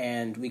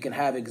 And we can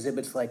have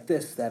exhibits like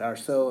this that are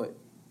so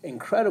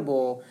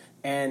incredible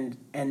and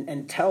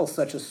tell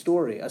such a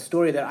story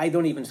that I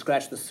don't even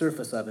scratch the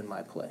surface of in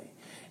my play.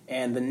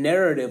 And the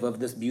narrative of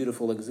this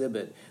beautiful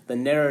exhibit, the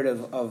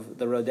narrative of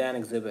the Rodin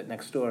exhibit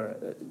next door,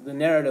 the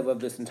narrative of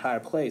this entire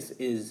place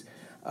is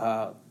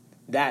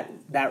that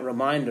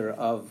reminder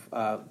of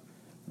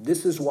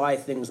this is why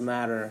things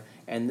matter,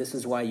 and this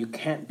is why you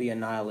can't be a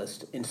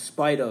nihilist in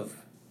spite of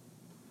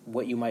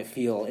what you might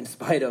feel, in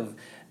spite of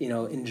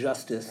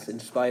injustice, in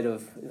spite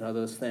of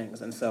those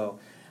things. And so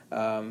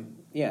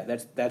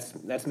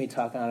that's me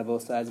talking out of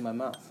both sides of my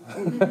mouth.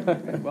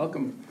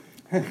 Welcome.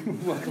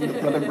 Welcome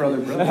to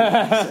Brother.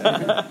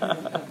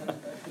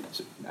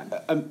 So,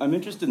 I'm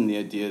interested in the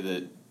idea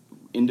that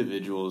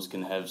individuals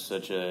can have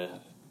such an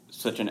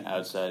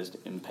outsized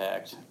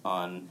impact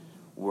on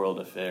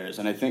world affairs.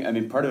 And I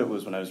think, part of it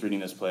was when I was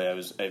reading this play, I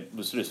was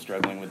sort of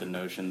struggling with the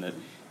notion that,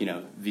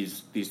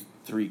 these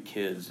three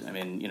kids,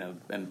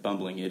 and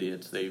bumbling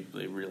idiots, they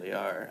really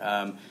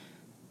are,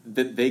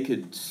 that they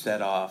could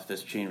set off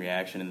this chain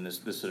reaction in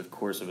this sort of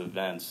course of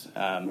events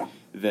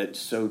that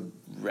so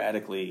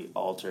radically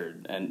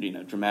altered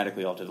and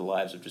dramatically altered the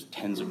lives of just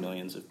tens of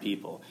millions of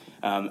people.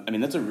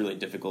 That's a really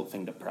difficult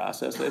thing to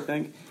process, I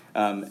think.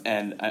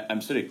 And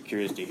I'm sort of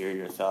curious to hear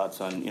your thoughts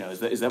on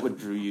is that what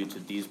drew you to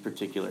these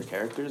particular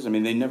characters?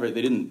 They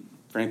didn't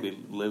frankly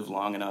live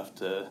long enough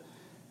to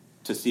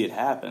see it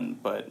happen,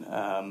 but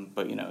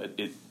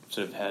it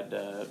sort of had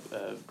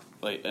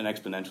an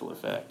exponential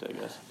effect, I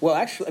guess. Well,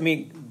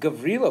 actually,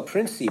 Gavrilo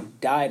Princip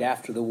died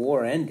after the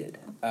war ended.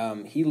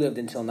 He lived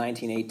until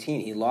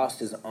 1918. He lost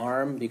his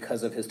arm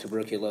because of his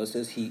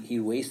tuberculosis. He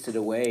wasted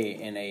away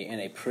in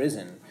a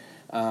prison.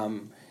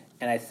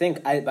 And I think,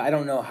 I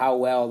don't know how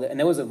well, and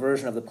there was a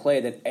version of the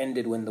play that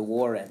ended when the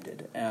war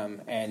ended.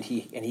 And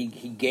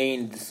he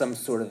gained some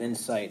sort of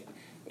insight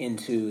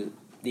into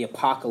the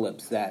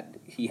apocalypse that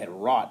he had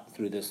wrought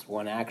through this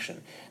one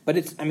action. But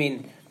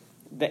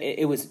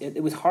it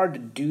was hard to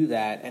do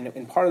that,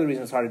 and part of the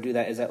reason it's hard to do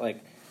that is that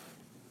like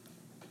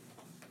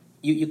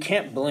you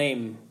can't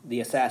blame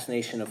the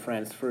assassination of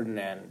Franz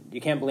Ferdinand.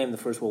 You can't blame the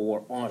First World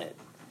War on it.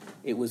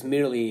 It was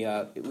merely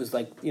it was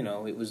like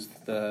it was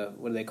the,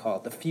 what do they call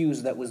it, the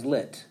fuse that was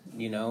lit,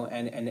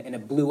 and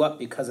it blew up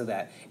because of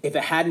that. If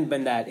it hadn't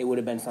been that, it would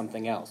have been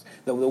something else.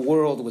 The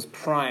world was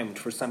primed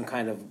for some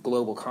kind of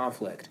global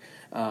conflict,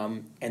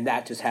 and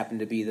that just happened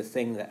to be the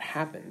thing that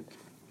happened.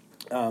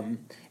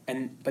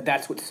 But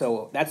that's what's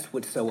so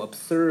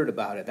absurd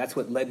about it. That's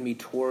what led me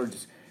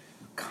towards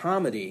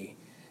comedy.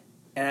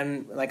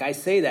 And like I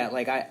say that,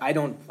 like I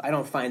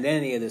don't find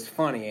any of this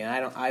funny, and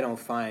I don't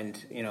find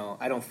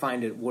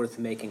it worth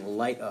making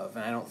light of,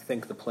 and I don't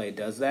think the play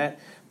does that.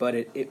 But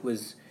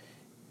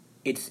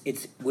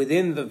it's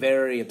within the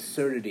very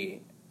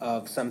absurdity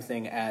of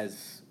something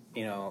as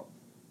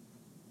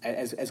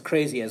as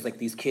crazy as like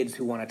these kids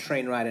who want a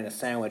train ride and a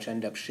sandwich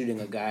end up shooting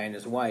a guy and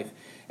his wife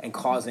and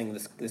causing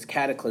this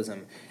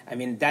cataclysm. I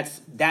mean, that's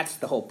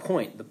the whole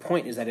point. The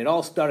point is that it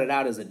all started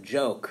out as a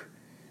joke,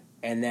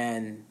 and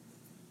then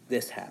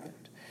this happened.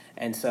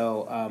 And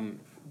so,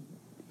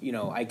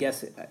 I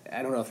guess,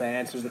 I don't know if that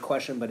answers the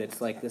question, but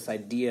it's like this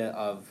idea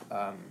of,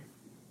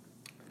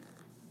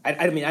 I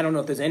don't know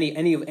if there's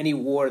any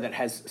war that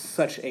has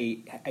such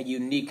a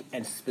unique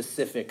and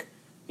specific,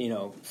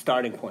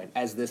 starting point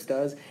as this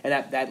does, and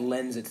that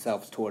lends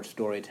itself towards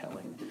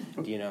storytelling,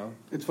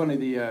 It's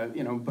funny,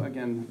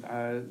 again,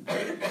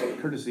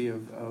 courtesy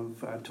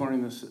of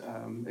touring this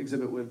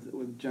exhibit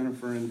with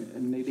Jennifer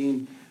and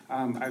Nadine,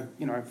 I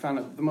found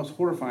it the most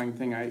horrifying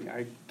thing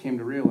I came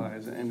to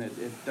realize, and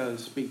it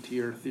does speak to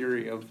your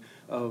theory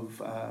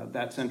of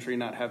that century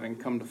not having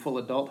come to full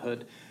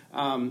adulthood,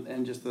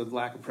 and just the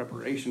lack of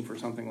preparation for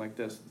something like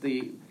this.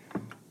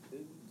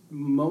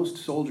 Most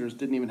soldiers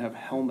didn't even have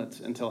helmets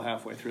until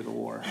halfway through the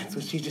war. That's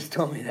what she just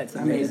told me. That's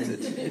amazing.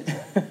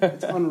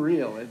 It's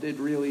unreal. It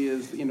really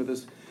is.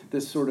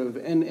 This sort of,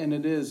 and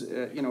it is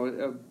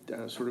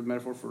a sort of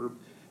metaphor for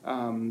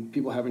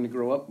people having to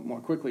grow up more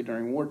quickly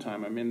during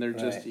wartime. I mean, they're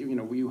just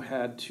you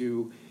had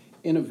to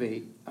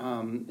innovate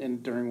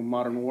and during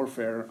modern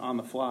warfare on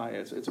the fly.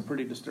 It's a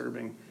pretty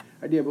disturbing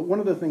idea. But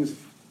one of the things,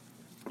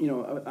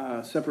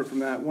 separate from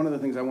that, one of the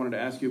things I wanted to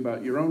ask you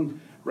about your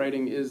own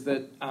writing is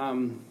that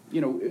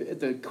at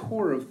the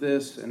core of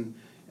this and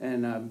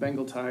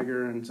Bengal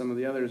Tiger and some of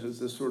the others is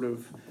this sort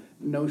of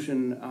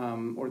notion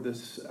or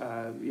this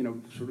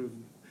sort of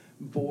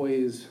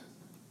boys,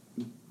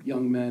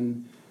 young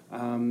men,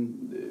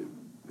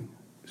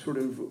 sort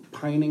of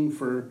pining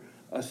for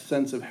a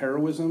sense of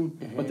heroism,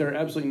 but there are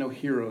absolutely no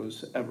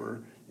heroes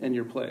ever in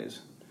your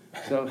plays.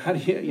 So how do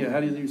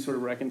you sort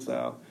of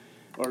reconcile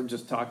or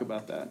just talk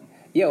about that?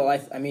 Yeah, well,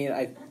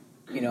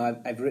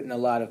 I've written a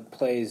lot of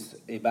plays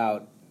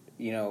about,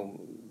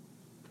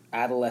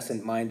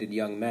 adolescent-minded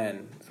young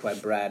men. That's why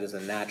Brad is a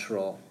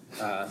natural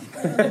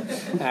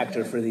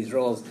actor for these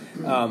roles.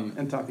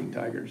 And Talking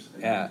Tigers.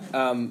 Yeah.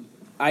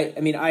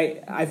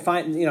 I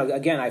find,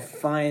 again, I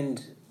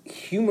find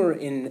humor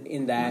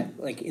in that,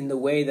 like, in the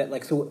way that,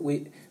 like, so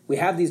we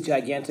have these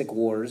gigantic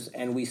wars,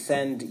 and we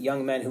send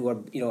young men who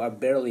are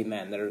barely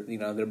men, that are,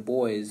 they're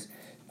boys,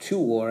 to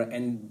war,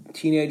 and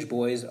teenage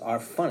boys are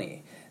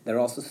funny. They're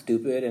also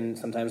stupid, and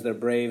sometimes they're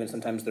brave, and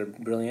sometimes they're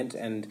brilliant.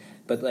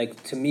 But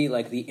like, to me,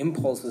 like, the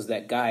impulses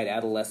that guide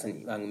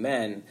adolescent young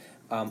men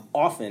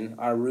often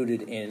are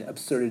rooted in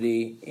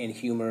absurdity, in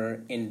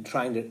humor, in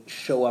trying to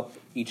show up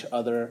each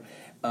other,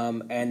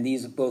 and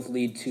these both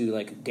lead to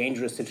like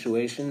dangerous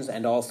situations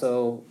and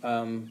also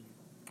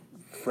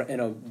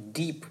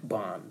deep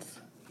bonds,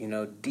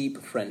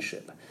 deep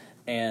friendship,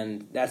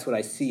 and that's what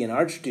I see in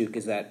Archduke,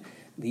 is that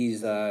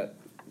these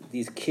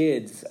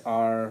kids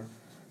are.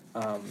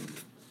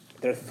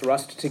 They're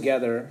thrust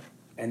together,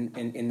 and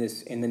in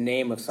the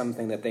name of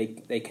something that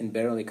they can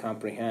barely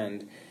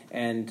comprehend.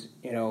 And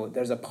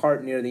there's a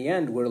part near the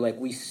end where like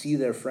we see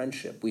their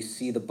friendship, we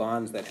see the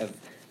bonds that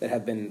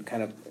have been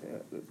kind of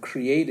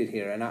created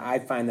here, and I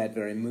find that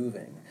very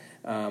moving.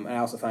 And I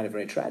also find it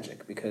very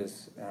tragic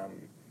because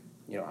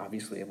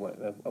obviously of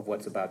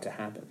what's about to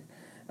happen.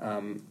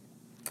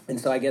 And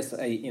so I guess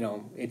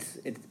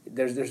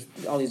there's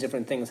all these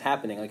different things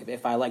happening. Like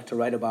if I like to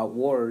write about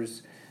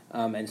wars.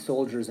 And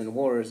soldiers and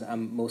wars,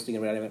 I'm mostly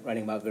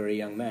writing about very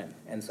young men,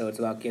 and so it's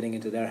about getting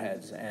into their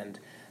heads. And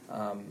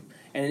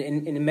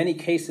in many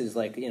cases,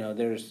 like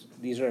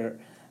these are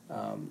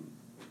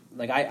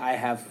like I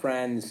have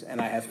friends and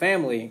I have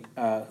family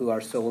who are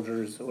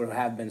soldiers or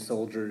have been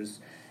soldiers,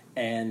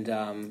 and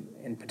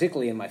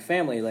particularly in my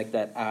family, like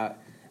that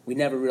we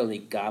never really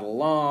got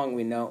along.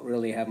 We don't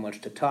really have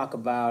much to talk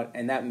about,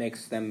 and that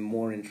makes them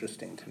more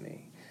interesting to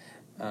me.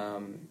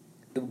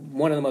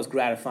 One of the most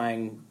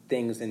gratifying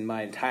things in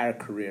my entire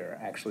career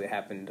actually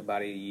happened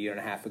about a year and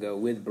a half ago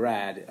with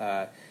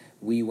Brad.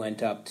 We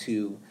went up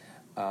to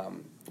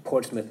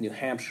Portsmouth, New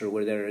Hampshire,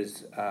 where there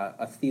is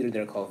a theater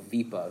there called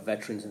VIPA,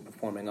 Veterans in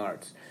Performing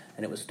Arts.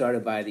 And it was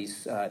started by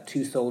these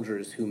two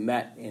soldiers who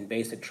met in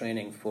basic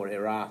training for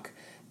Iraq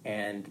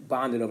and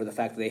bonded over the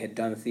fact that they had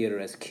done theater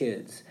as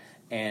kids.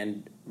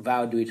 and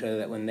vowed to each other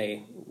that when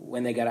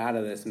they got out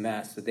of this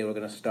mess, that they were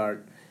going to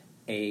start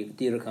a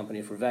theater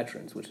company for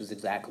veterans, which is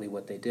exactly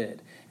what they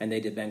did. And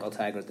they did Bengal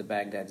Tiger at the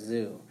Baghdad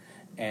Zoo.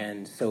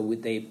 And so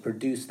they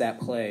produced that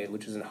play,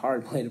 which is a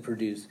hard play to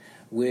produce,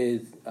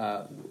 with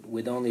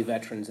only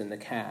veterans in the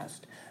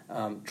cast.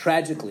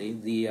 Tragically,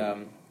 the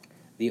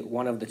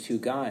one of the two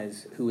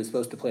guys who was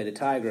supposed to play the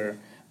tiger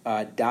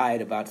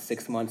died about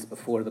 6 months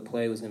before the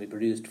play was going to be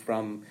produced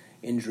from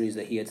injuries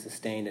that he had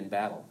sustained in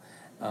battle.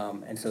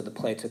 And so the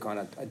play took on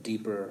a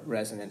deeper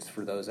resonance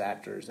for those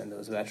actors and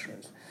those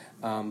veterans.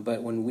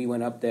 But when we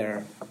went up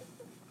there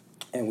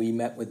and we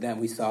met with them,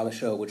 we saw the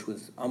show, which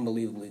was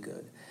unbelievably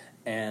good,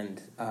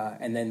 and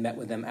then met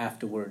with them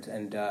afterwards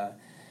and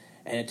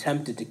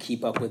attempted to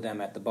keep up with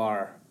them at the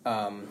bar.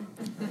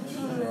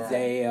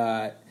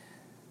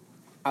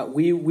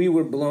 We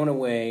were blown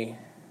away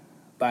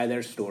by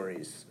their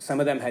stories. Some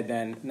of them had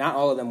been, not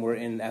all of them were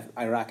in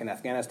Iraq and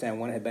Afghanistan.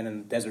 One had been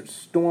in Desert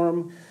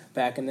Storm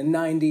back in the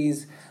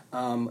 90s.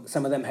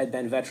 Some of them had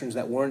been veterans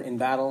that weren't in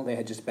battle. They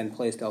had just been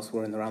placed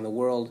elsewhere around the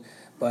world.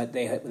 But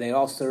they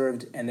all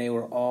served, and they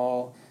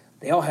all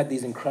had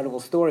these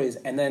incredible stories.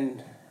 And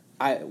then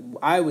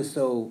I was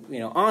so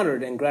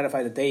honored and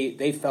gratified that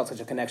they felt such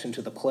a connection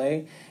to the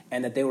play,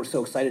 and that they were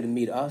so excited to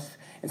meet us.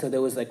 And so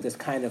there was like this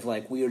kind of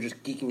like we were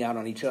just geeking out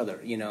on each other,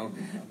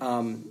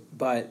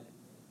 But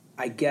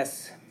I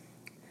guess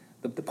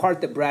the part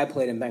that Brad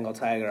played in Bengal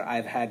Tiger,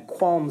 I've had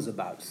qualms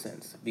about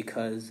since,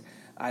 because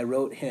I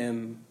wrote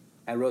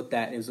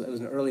that it was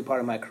an early part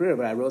of my career,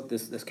 but I wrote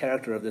this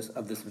character of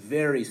this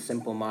very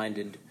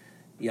simple-minded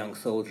young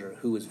soldier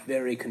who was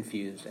very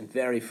confused and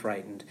very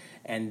frightened,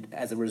 and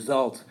as a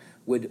result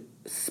would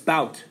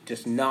spout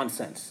just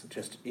nonsense,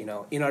 just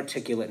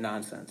inarticulate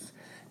nonsense,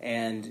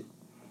 and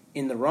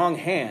in the wrong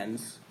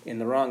hands, in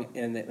the wrong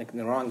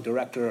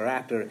director or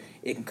actor,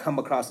 it can come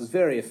across as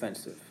very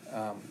offensive.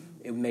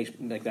 It makes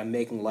like I'm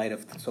making light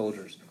of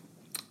soldiers.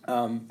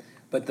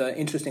 But the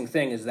interesting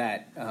thing is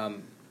that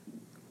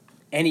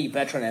any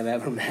veteran I've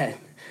ever met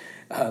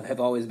have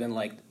always been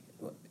like,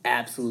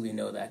 absolutely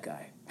know that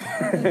guy.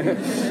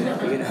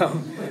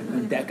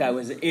 That guy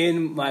was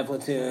in my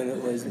platoon.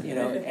 It was,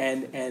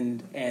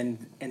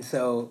 and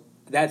so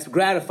that's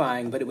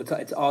gratifying. But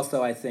it's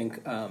also, I think,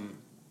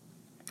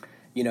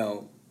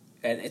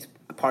 it's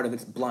part of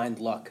it's blind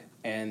luck,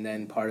 and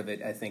then part of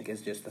it, I think,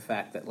 is just the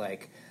fact that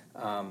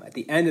at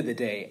the end of the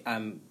day,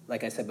 I'm,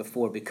 like I said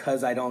before,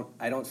 because I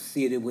don't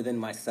see it within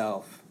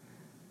myself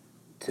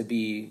to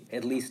be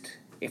at least,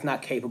 if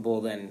not capable,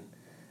 then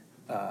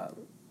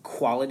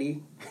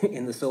quality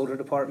in the soldier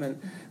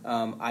department.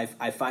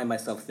 I find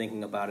myself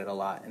thinking about it a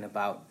lot and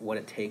about what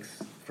it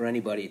takes for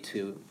anybody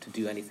to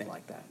do anything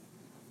like that.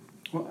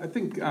 Well, I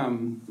think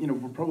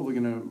we're probably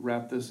going to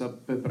wrap this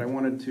up, but I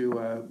wanted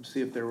to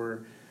see if there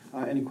were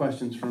any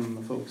questions from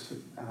the folks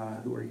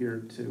who are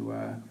here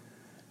to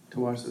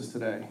watch this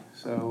today.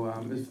 So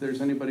if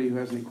there's anybody who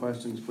has any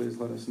questions, please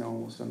let us know,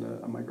 and we'll send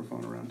a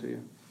microphone around to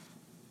you.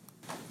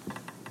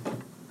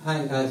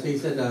 Hi, so you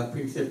said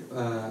Princip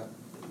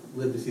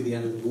lived to see the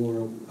end of the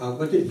war.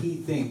 What did he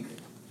think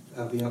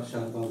of the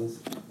upshot of all this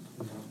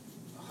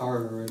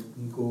horror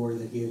and gore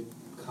that he had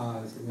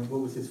caused? I mean,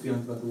 what was his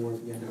feelings about the war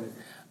at the end of it?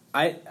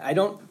 I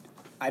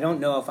don't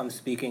know if I'm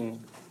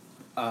speaking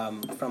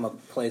from a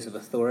place of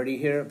authority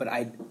here, but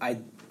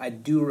I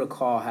do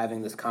recall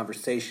having this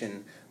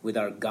conversation with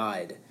our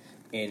guide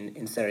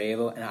in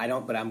Sarajevo, and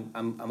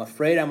I'm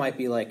afraid I might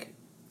be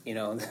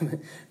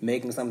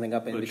making something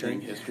up in butchering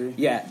between history.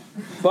 Yeah,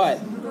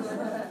 but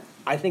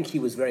I think he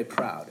was very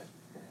proud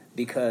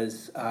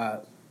because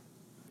the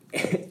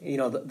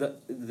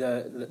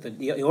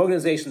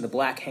organization, the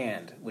Black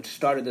Hand, which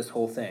started this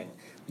whole thing,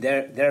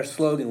 their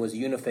slogan was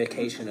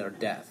unification or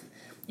death.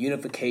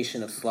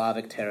 Unification of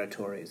Slavic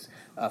territories,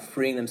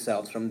 freeing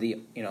themselves from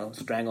the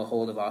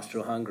stranglehold of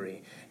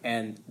Austro-Hungary,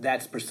 and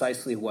that's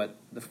precisely what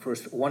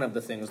one of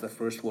the things the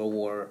First World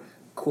War,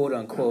 quote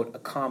unquote,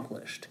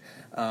 accomplished.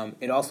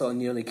 It also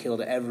nearly killed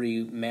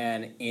every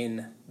man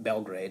in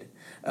Belgrade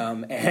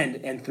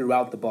and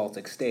throughout the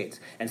Baltic states,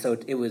 and so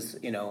it was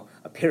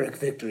a Pyrrhic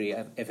victory,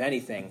 if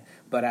anything.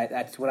 But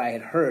that's what I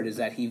had heard, is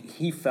that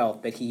he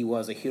felt that he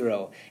was a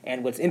hero.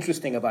 And what's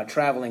interesting about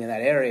traveling in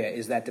that area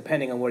is that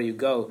depending on where you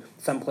go,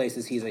 some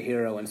places he's a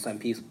hero and some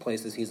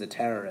places he's a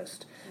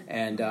terrorist.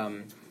 And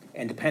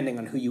depending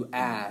on who you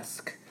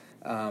ask,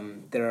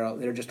 there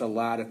are just a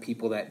lot of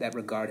people that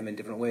regard him in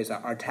different ways.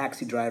 Our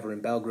taxi driver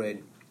in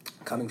Belgrade,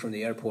 coming from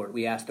the airport,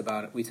 we asked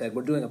about it. We said,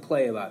 we're doing a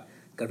play about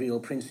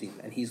Gavrilo Princip,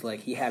 and he's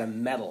like, he had a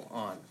medal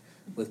on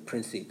with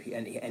Princip,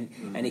 and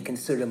he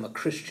considered him a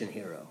Christian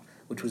hero,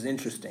 which was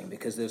interesting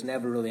because there's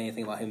never really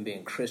anything about him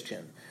being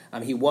Christian.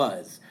 He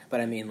was,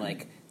 but I mean,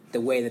 the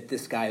way that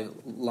this guy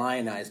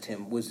lionized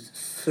him was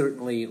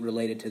certainly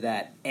related to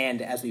that,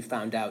 and as we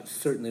found out,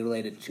 certainly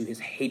related to his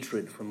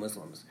hatred for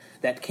Muslims.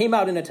 That came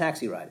out in a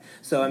taxi ride.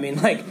 So I mean,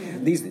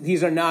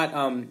 these are not.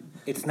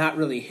 It's not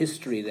really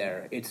history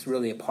there. It's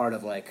really a part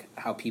of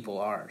how people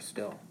are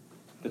still.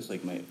 It's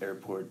like my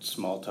airport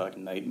small talk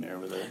nightmare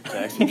with a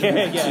taxi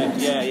yeah,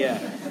 driver. yeah.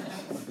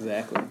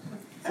 Exactly.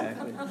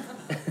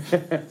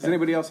 Does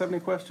anybody else have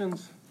any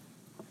questions?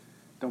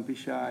 Don't be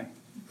shy.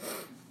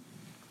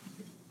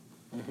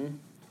 All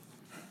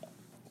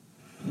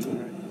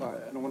right.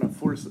 Well, I don't want to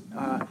force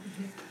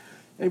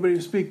anybody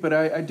to speak, but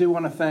I do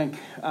want to thank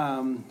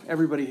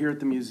everybody here at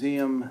the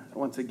museum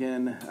once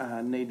again,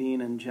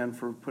 Nadine and Jen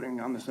for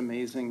putting on this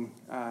amazing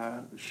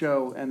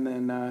show, and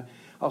then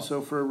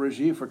also for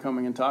Rajiv for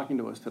coming and talking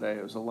to us today.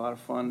 It was a lot of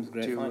fun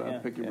to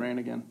pick your brain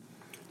again.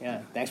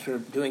 Yeah, thanks for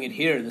doing it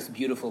here, this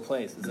beautiful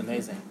place. It's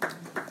amazing.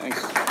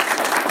 Thanks.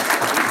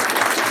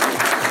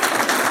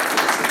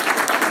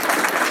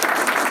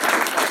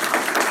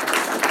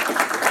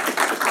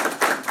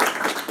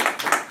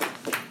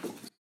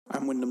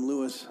 I'm Wyndham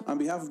Lewis. On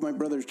behalf of my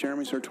brothers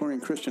Jeremy Sartori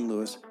and Christian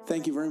Lewis,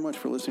 thank you very much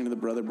for listening to the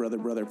Brother, Brother,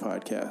 Brother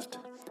podcast.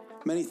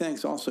 Many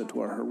thanks also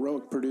to our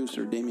heroic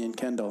producer, Damian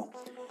Kendall,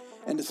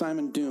 and to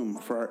Simon Doom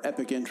for our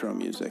epic intro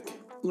music.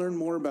 Learn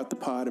more about the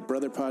pod at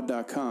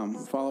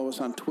brotherpod.com. Follow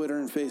us on Twitter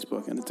and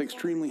Facebook, and it's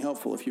extremely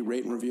helpful if you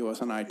rate and review us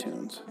on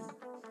iTunes.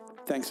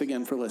 Thanks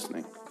again for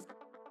listening.